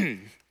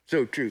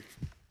 So true.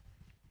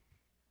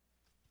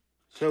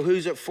 So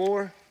who's it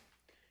for?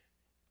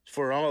 It's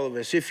for all of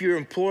us. If your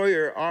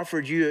employer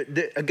offered you,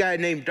 a guy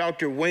named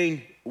Dr.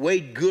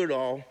 Wade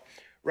Goodall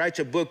writes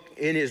a book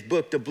in his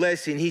book, The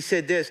Blessing. He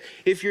said this: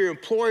 if your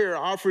employer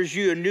offers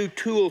you a new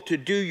tool to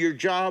do your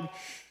job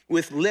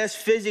with less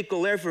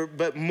physical effort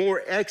but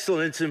more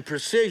excellence and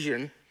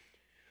precision,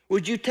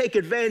 would you take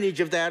advantage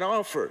of that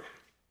offer?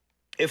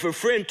 If a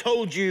friend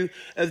told you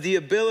of the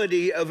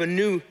ability of a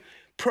new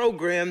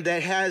program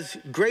that has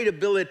great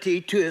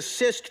ability to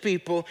assist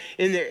people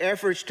in their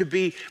efforts to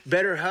be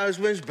better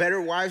husbands,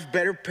 better wives,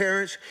 better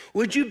parents,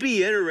 would you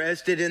be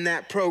interested in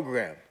that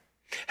program?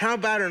 How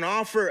about an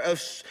offer of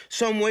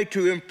some way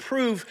to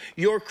improve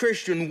your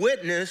Christian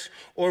witness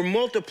or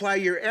multiply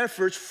your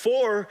efforts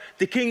for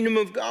the kingdom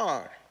of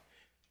God?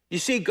 You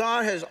see,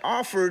 God has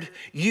offered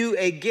you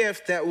a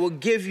gift that will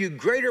give you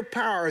greater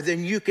power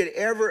than you could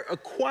ever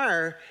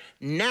acquire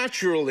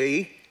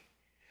naturally.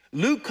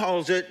 Luke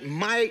calls it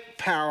might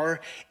power,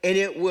 and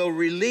it will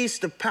release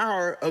the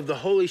power of the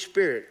Holy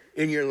Spirit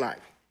in your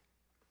life.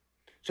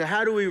 So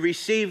how do we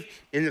receive?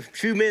 In the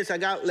few minutes I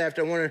got left,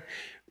 I want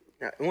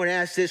to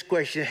ask this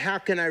question: how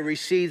can I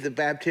receive the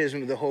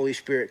baptism of the Holy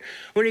Spirit?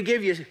 I want to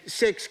give you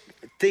 6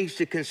 things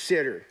to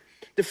consider.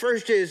 The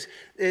first is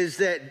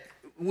that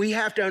we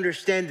have to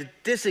understand that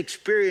this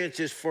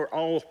experience is for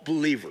all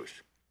believers.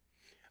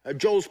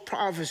 Joel's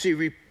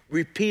prophecy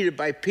repeated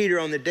by Peter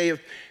on the day of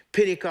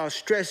Pentecost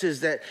stresses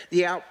that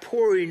the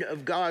outpouring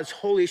of God's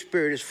Holy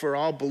Spirit is for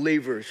all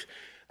believers.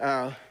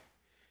 The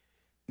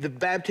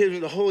baptism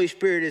of the Holy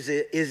Spirit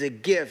is a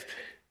gift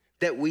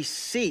that we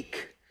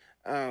seek.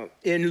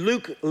 In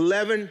Luke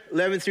 11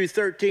 through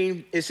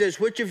 13, it says,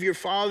 which of your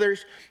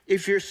fathers,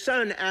 if your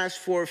son asks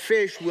for a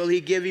fish, will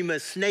he give him a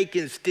snake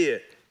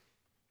instead?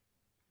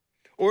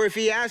 Or if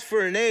he asks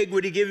for an egg,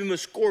 would he give him a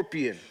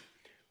scorpion?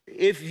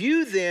 If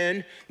you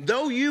then,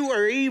 though you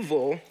are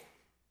evil,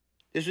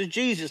 this is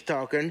Jesus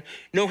talking,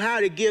 know how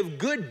to give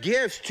good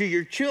gifts to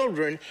your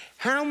children,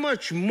 how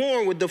much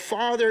more would the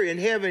Father in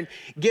heaven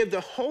give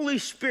the Holy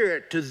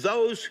Spirit to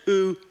those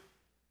who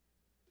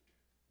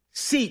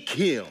seek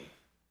Him?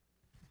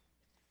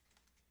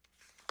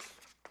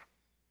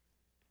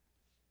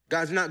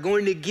 God's not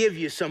going to give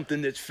you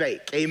something that's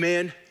fake.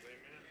 Amen?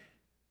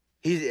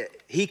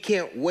 He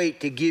can't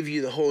wait to give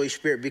you the Holy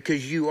Spirit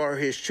because you are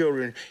His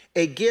children.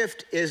 A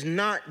gift is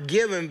not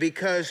given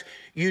because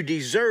you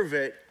deserve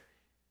it,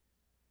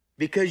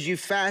 because you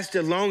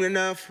fasted long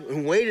enough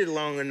and waited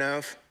long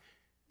enough.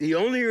 The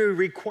only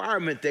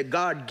requirement that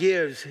God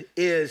gives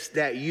is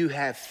that you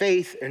have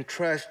faith and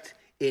trust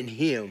in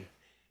Him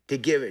to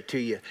give it to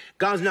you.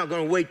 God's not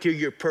going to wait till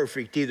you're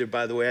perfect either,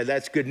 by the way.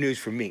 That's good news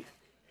for me.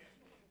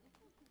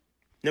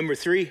 Number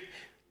 3,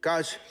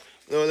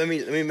 let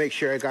me make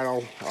sure I got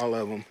all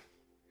of them.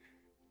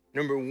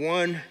 Number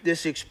 1,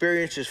 this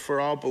experience is for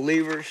all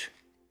believers.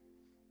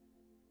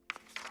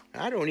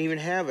 I don't even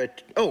have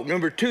it. Oh,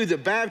 number 2, the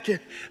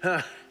baptism.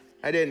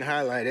 I didn't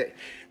highlight it.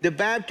 The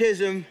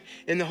baptism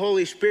in the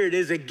Holy Spirit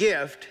is a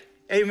gift.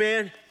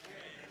 Amen?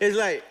 It's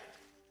like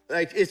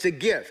it's a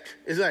gift.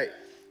 It's like,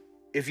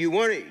 if you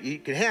want it, you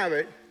can have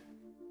it.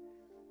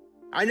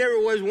 I never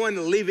was one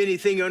to leave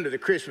anything under the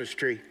Christmas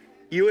tree.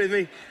 You with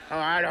me? Oh,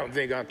 I don't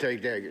think I'll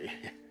take that.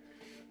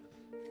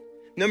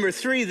 Number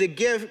 3, the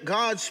gift,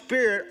 God's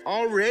Spirit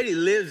already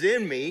lives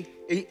in me.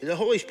 The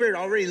Holy Spirit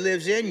already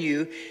lives in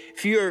you.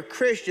 If you're a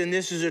Christian,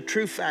 this is a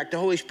true fact. The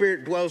Holy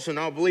Spirit dwells in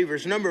all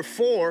believers. Number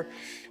 4,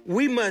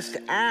 we must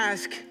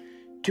ask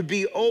to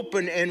be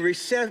open and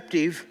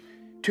receptive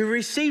to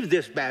receive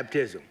this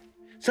baptism.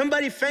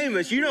 Somebody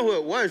famous, you know who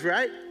it was,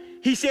 right?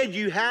 He said,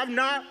 you have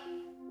not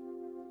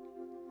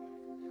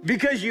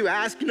because you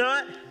ask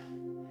not.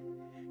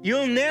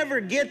 You'll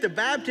never get the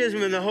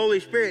baptism in the Holy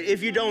Spirit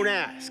if you don't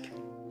ask.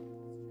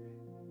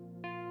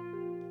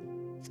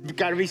 It's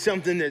got to be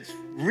something that's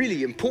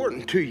really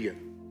important to you.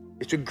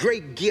 It's a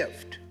great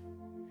gift.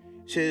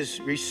 It says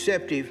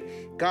receptive.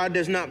 God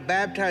does not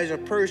baptize a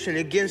person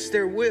against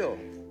their will.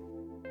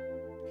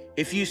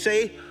 If you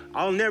say,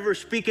 I'll never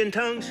speak in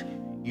tongues,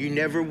 you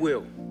never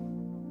will.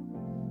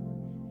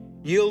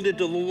 yielded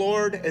to the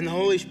Lord and the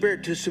Holy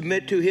Spirit to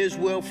submit to his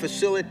will,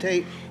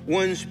 facilitate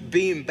one's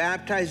being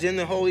baptized in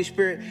the Holy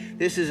Spirit.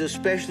 This is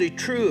especially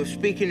true of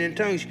speaking in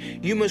tongues.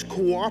 You must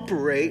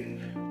cooperate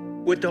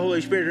with the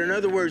Holy Spirit. In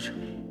other words,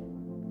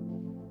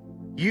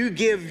 you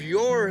give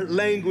your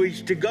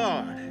language to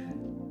God,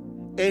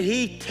 and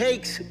he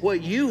takes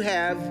what you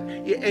have.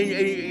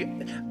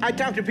 And I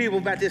talk to people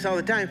about this all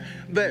the time,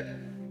 but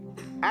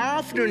I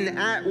often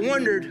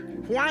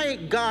wondered why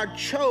God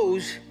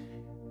chose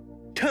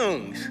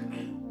tongues.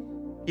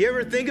 You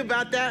ever think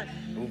about that?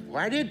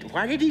 Why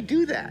did he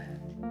do that?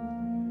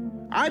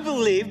 I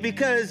believe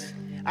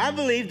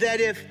that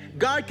if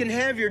God can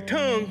have your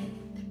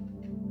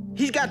tongue,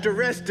 he's got the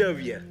rest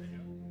of you.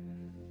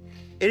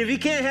 And if he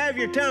can't have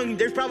your tongue,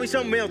 there's probably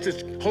something else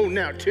that's holding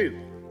out too.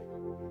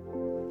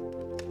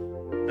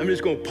 I'm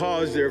just going to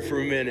pause there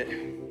for a minute.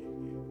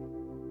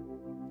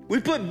 We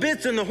put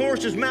bits in the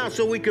horse's mouth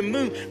so we can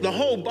move the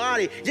whole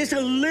body, just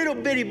a little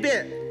bitty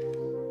bit.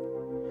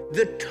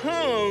 The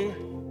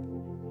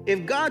tongue,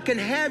 if God can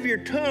have your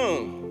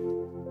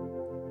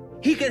tongue,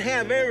 he can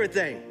have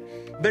everything.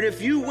 But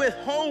if you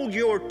withhold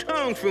your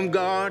tongue from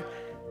God,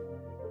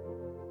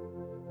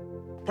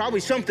 probably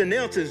something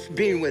else is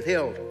being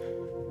withheld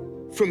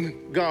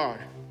from God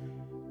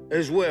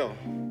as well.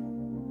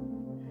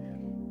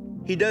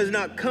 He does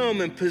not come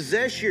and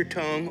possess your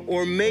tongue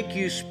or make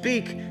you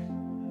speak.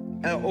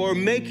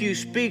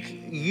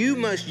 You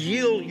must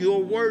yield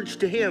your words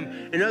to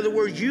him. In other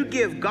words, you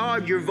give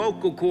God your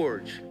vocal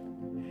cords,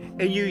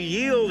 and you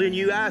yield and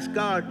you ask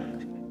God,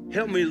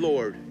 help me,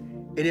 Lord,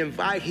 and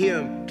invite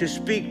him to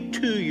speak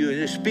to you and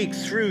to speak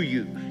through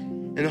you.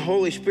 And the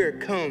Holy Spirit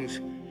comes.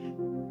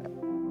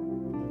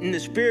 And the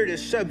Spirit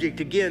is subject.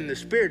 Again, the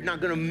Spirit's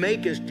not going to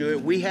make us do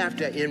it. We have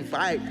to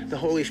invite the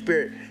Holy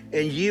Spirit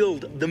and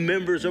yield the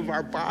members of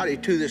our body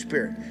to the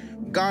Spirit.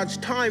 God's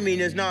timing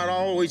is not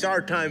always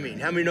our timing.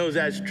 How many knows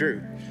that's true?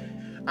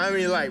 I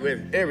mean, like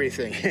with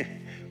everything.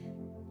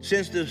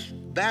 Since the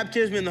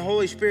baptism in the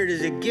Holy Spirit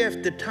is a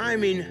gift, the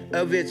timing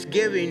of its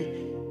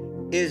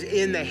giving is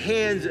in the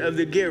hands of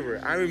the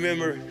giver. I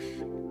remember,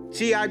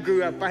 I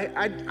grew up,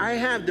 I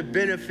have the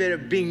benefit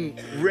of being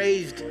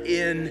raised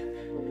in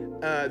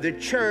the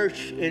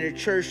church, in a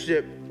church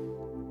that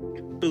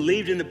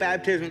believed in the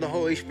baptism of the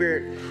Holy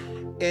Spirit.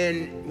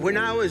 And when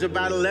I was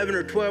about 11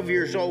 or 12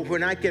 years old,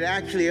 when I could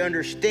actually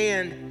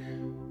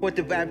understand what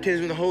the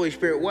baptism of the Holy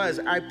Spirit was,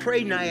 I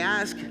prayed and I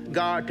asked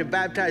God to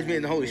baptize me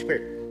in the Holy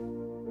Spirit.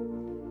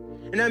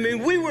 And I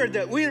mean, we were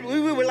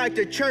like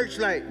the church,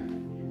 like,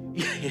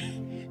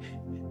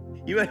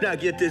 you might not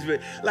get this, but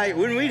like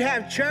when we'd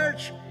have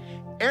church,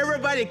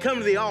 everybody come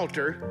to the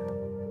altar,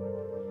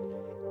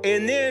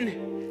 and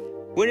then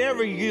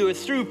whenever you were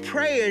through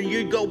praying,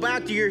 you'd go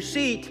back to your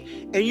seat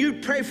and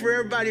you'd pray for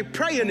everybody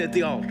praying at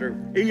the altar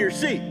in your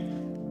seat.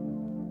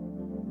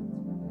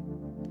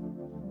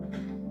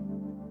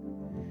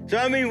 So,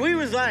 I mean, we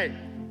was like,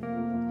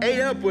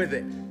 ate up with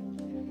it.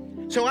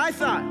 So I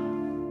thought,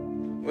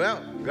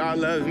 well, God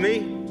loves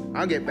me.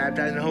 I'll get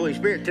baptized in the Holy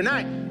Spirit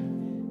tonight.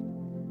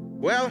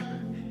 Well,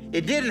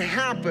 it didn't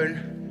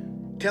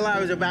happen till I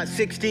was about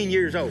 16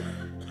 years old.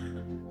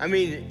 I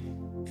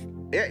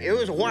mean, it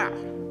was a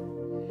while.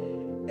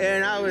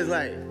 And I was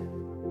like,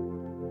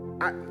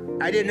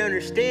 I didn't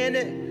understand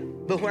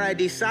it, but what I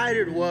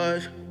decided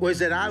was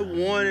that I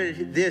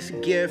wanted this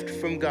gift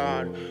from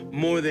God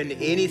more than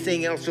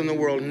anything else in the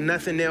world.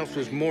 Nothing else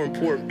was more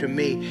important to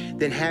me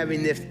than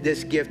having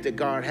this gift that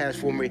God has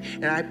for me.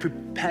 And I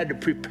had to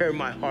prepare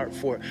my heart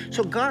for it.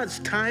 So God's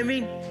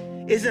timing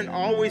isn't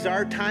always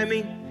our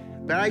timing,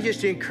 but I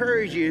just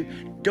encourage you,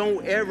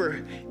 don't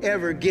ever,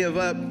 ever give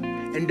up,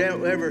 and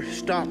don't ever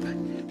stop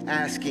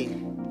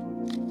asking.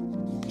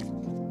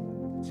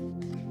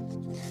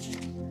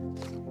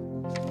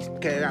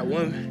 Okay, I got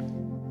one.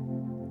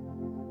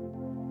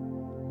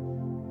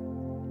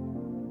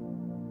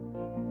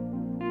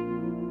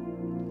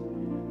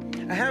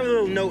 I have a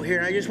little note here,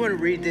 and I just want to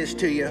read this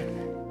to you.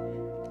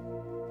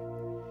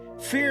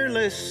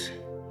 Fearless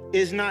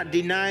is not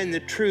denying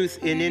the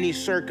truth in any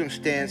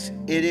circumstance.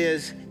 It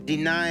is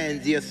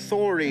denying the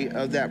authority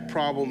of that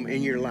problem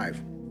in your life.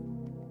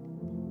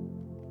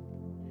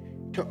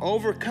 To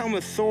overcome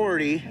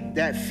authority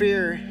that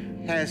fear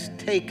has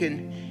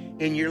taken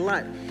in your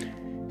life.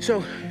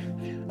 So,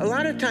 a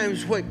lot of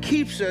times what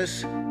keeps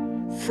us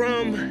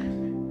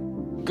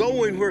from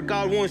going where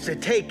God wants to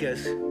take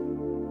us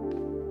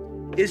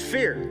is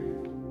fear.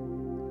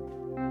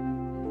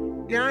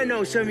 Now, I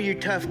know some of you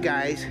tough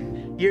guys,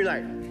 you're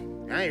like,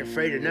 I ain't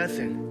afraid of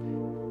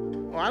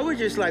nothing. Well, I would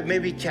just like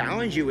maybe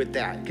challenge you with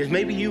that, because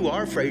maybe you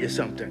are afraid of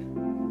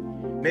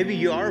something. Maybe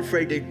you are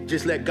afraid to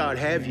just let God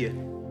have you.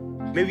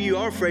 Maybe you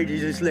are afraid to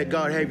just let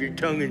God have your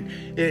tongue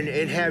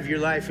and have your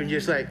life and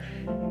just like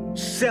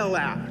sell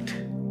out.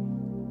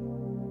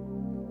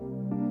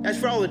 That's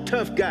for all the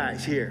tough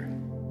guys here.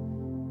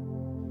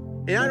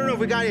 And I don't know if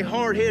we got any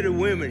hard-headed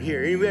women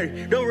here.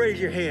 Anybody? Don't raise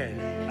your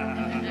hand.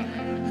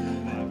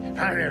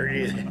 I never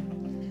did.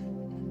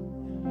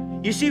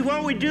 You see,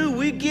 what we do,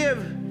 we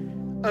give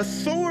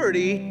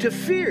authority to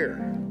fear.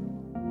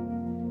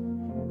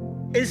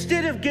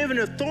 Instead of giving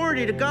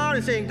authority to God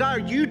and saying,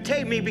 God, you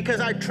take me because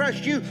I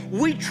trust you,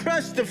 we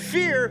trust the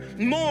fear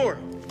more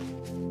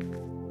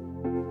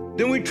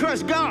than we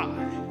trust God.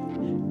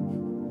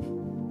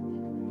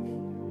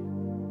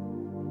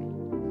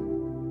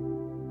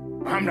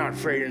 I'm not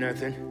afraid of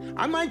nothing.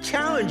 I might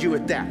challenge you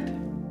with that.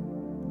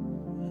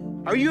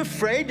 Are you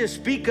afraid to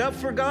speak up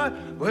for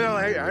God? Well,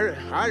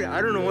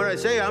 I don't know what I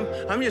say.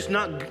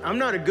 I'm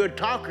not a good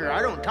talker.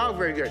 I don't talk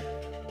very good.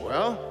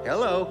 Well,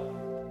 hello.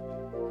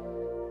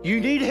 You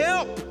need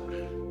help.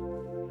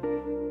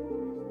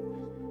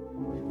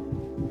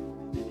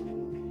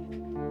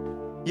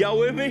 Y'all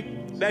with me?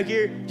 Back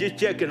here, just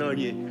checking on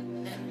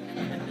you.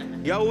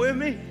 Y'all with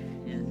me?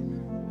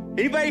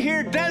 Anybody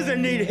here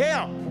doesn't need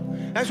help?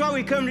 That's why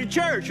we come to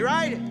church,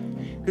 right?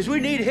 Because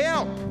we need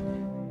help.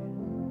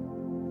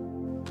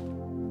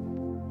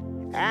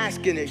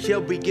 Ask and it shall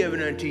be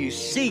given unto you.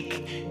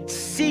 Seek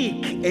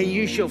and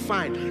you shall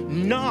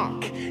find.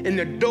 Knock and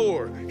the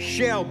door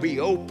shall be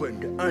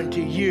opened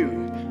unto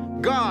you.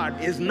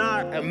 God is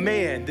not a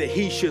man that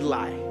he should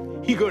lie.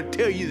 He's going to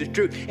tell you the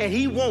truth. And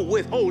he won't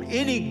withhold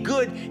any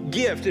good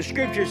gift, the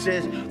scripture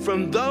says,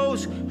 from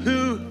those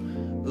who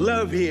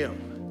love him.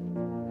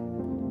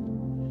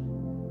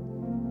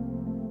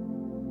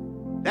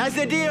 That's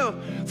the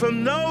deal.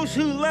 From those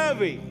who love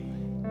him.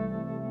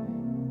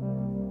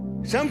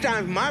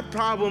 Sometimes my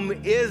problem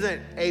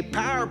isn't a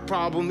power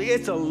problem,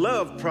 it's a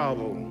love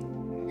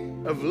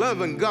problem of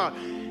loving God.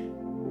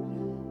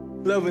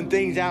 Loving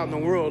things out in the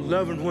world,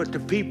 loving what the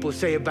people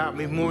say about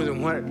me more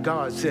than what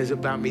God says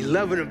about me,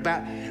 loving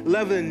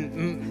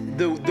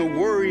the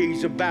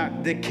worries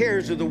about the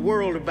cares of the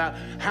world about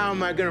how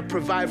am I going to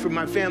provide for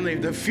my family,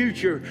 the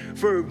future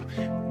for,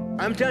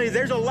 I'm telling you,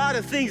 there's a lot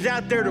of things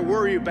out there to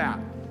worry about.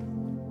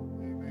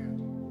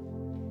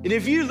 And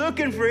if you're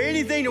looking for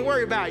anything to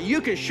worry about,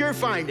 you can sure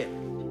find it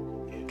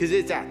because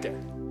it's out there.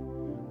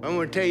 I'm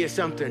going to tell you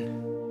something.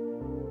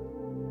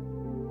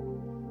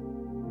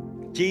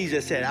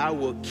 Jesus said, I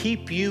will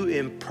keep you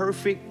in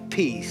perfect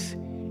peace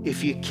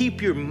if you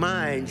keep your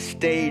mind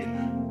stayed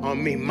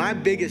on me. My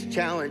biggest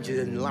challenge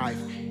in life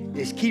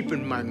is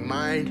keeping my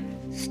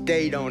mind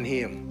stayed on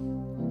him.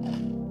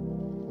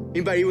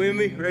 Anybody with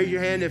me? Raise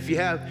your hand if you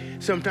have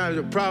sometimes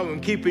a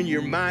problem keeping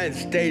your mind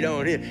stayed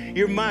on him.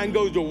 Your mind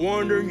goes to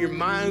wandering, your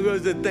mind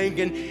goes to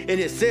thinking, and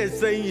it says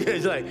things,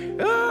 it's like,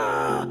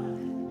 ah!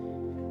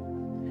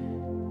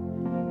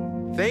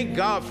 Thank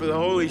God for the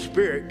Holy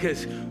Spirit,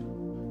 because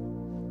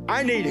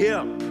I need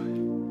help.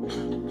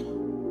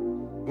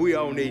 We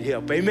all need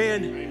help.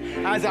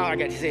 Amen? That's all I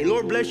got to say.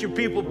 Lord, bless your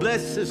people.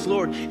 Bless us,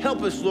 Lord.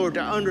 Help us, Lord,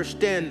 to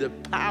understand the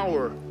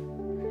power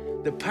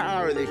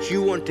that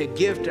you want to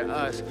give to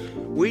us.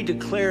 We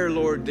declare,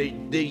 Lord, that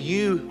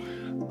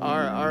you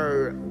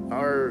are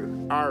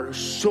our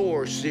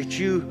source, that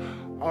you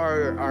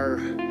are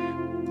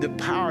the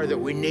power that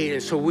we need.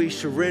 And so we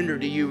surrender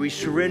to you. We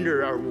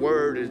surrender our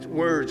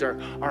words,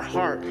 our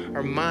heart,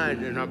 our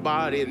mind, and our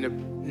body,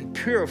 and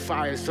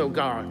purify us, oh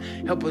God.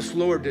 Help us,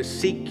 Lord, to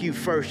seek you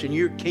first in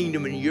your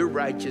kingdom and your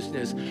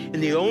righteousness. And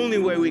the only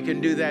way we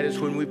can do that is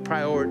when we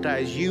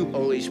prioritize you,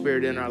 Holy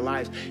Spirit, in our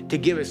lives to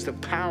give us the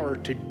power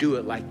to do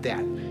it like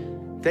that.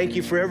 Thank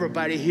you for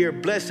everybody here.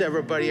 Bless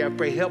everybody, I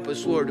pray. Help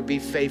us, Lord, to be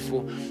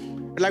faithful.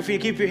 I'd like for you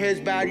to keep your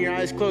heads bowed and your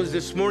eyes closed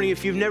this morning.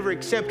 If you've never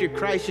accepted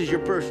Christ as your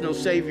personal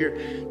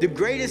Savior, the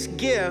greatest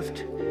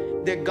gift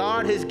that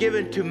God has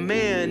given to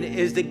man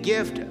is the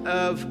gift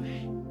of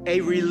a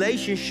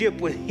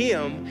relationship with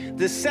him.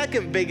 The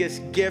second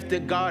biggest gift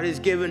that God has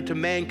given to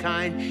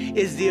mankind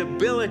is the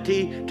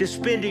ability to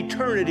spend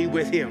eternity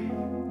with him.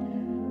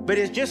 But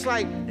it's just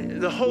like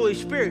the Holy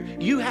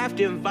Spirit. You have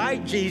to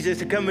invite Jesus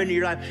to come into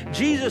your life.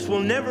 Jesus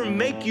will never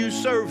make you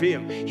serve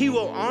him. He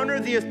will honor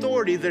the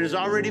authority that has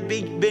already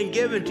been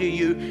given to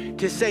you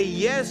to say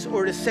yes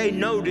or to say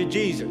no to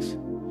Jesus.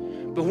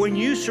 But when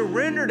you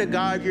surrender to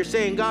God, you're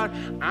saying, God,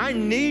 I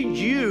need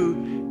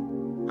you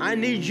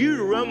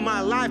to run my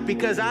life,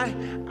 because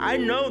I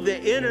know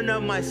that in and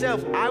of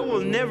myself, I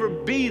will never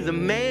be the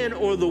man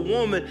or the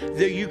woman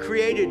that you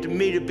created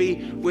me to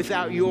be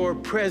without your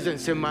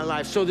presence in my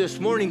life. So this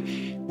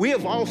morning, we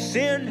have all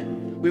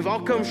sinned. We've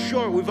all come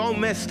short. We've all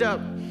messed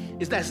up.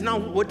 That's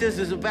not what this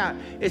is about.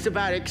 It's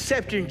about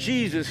accepting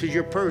Jesus as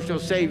your personal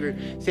Savior,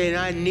 saying,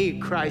 I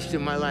need Christ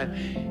in my life.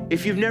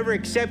 If you've never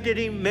accepted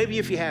him, maybe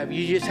if you have,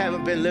 you just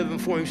haven't been living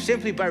for him,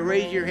 simply by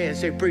raising your hand,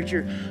 say,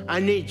 preacher, I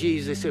need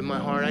Jesus in my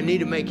heart. I need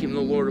to make him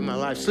the Lord of my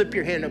life. Slip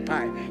your hand up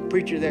high.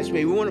 Preacher, that's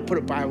me. We want to put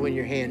a Bible in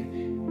your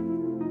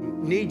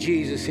hand. Need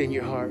Jesus in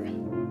your heart.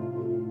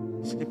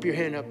 Slip your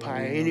hand up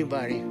high.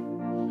 Anybody?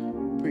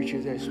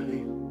 Preacher, that's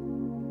me.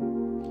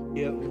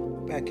 Yep,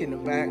 back in the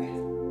back.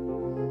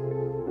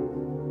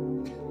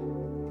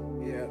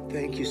 Yeah,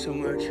 thank you so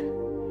much.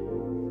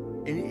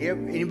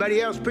 Anybody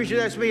else? Preacher,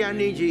 that's me. I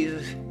need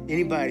Jesus.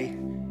 Anybody?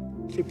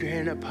 Slip your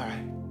hand up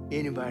high.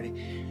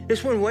 Anybody?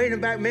 This one way in the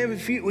back, man,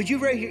 would you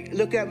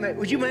look at me?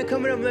 Would you mind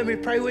coming up and let me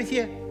pray with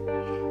you?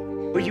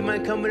 Would you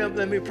mind coming up and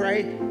let me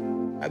pray?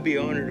 I'd be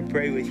honored to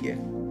pray with you.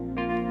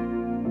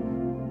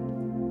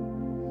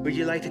 Would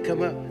you like to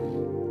come up?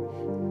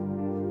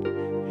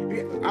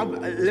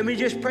 let me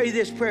just pray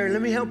this prayer.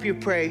 Let me help you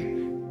pray.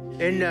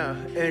 And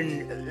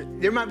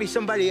there might be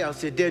somebody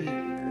else that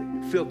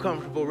didn't feel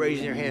comfortable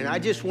raising their hand. I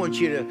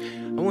want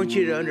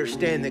you to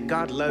understand that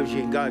God loves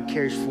you and God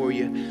cares for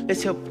you.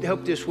 Let's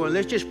help this one.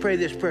 Let's just pray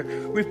this prayer.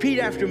 Repeat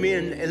after me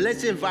and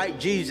let's invite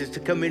Jesus to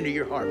come into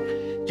your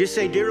heart. Just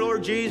say, dear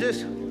Lord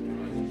Jesus,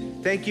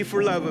 thank you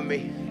for loving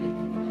me.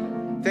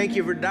 Thank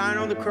you for dying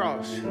on the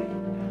cross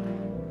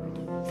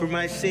for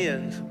my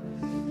sins.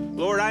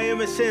 Lord, I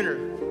am a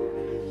sinner.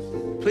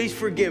 Please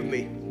forgive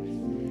me.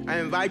 I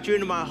invite you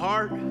into my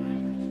heart.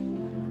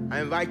 I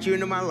invite you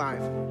into my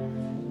life.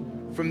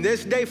 From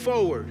this day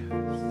forward,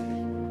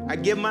 I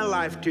give my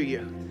life to you.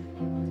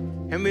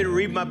 Help me to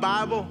read my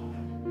Bible,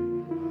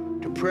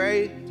 to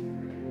pray,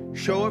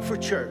 show up for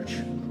church,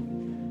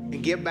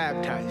 and get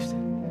baptized.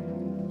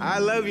 I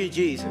love you,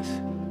 Jesus.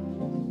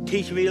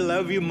 Teach me to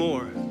love you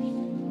more.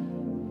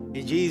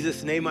 In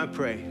Jesus' name I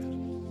pray.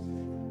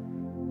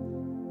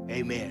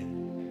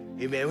 Amen.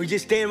 Amen. Would you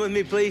stand with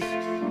me, please?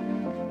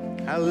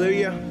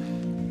 Hallelujah.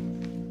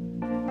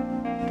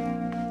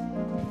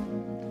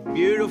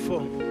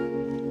 Beautiful.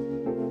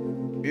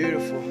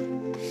 Beautiful.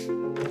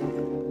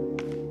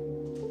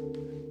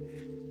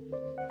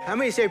 How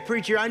many say,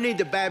 preacher, I need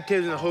the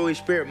baptism of the Holy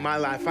Spirit in my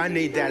life. I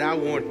need that. I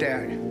want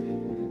that.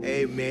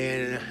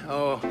 Amen.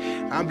 Oh,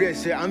 I'm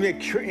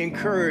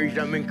encouraged.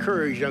 I'm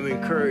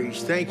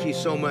encouraged. Thank you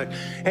so much.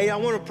 Hey, I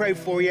want to pray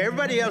for you.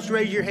 Everybody else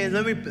raise your hands.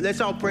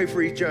 Let's all pray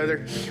for each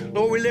other.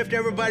 Lord, we lift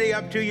everybody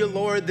up to you,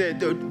 Lord,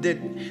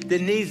 that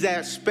needs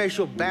that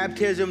special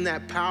baptism,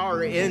 that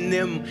power in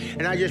them.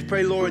 And I just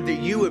pray, Lord,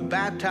 that you would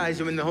baptize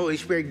them in the Holy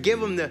Spirit. Give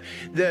them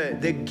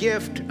the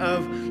gift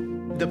of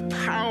the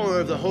power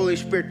of the Holy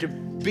Spirit to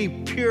be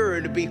pure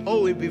and to be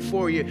holy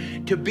before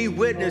you, to be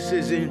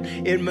witnesses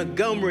in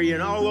Montgomery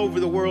and all over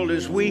the world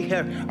as we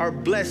are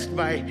blessed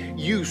by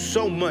you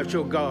so much,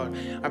 oh God.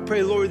 I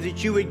pray, Lord,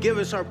 that you would give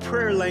us our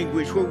prayer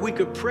language where we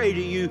could pray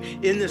to you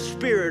in the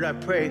Spirit, I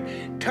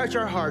pray. Touch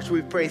our hearts,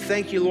 we pray.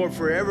 Thank you, Lord,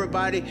 for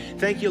everybody.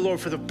 Thank you,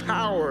 Lord, for the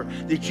power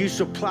that you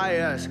supply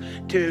us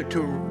to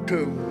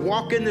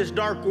walk in this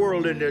dark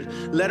world and to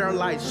let our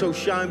light so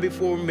shine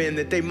before men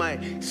that they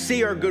might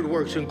see our good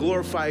works and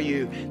glorify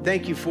you.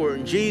 Thank you for it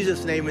in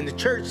Jesus' name. And the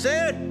church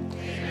said,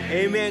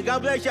 amen.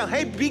 God bless y'all.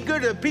 Hey, be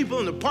good to the people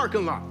in the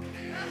parking lot.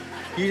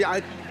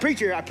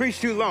 Preacher, I preached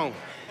too long.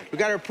 We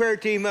got our prayer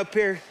team up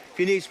here if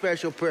you need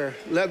special prayer.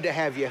 Love to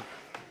have you.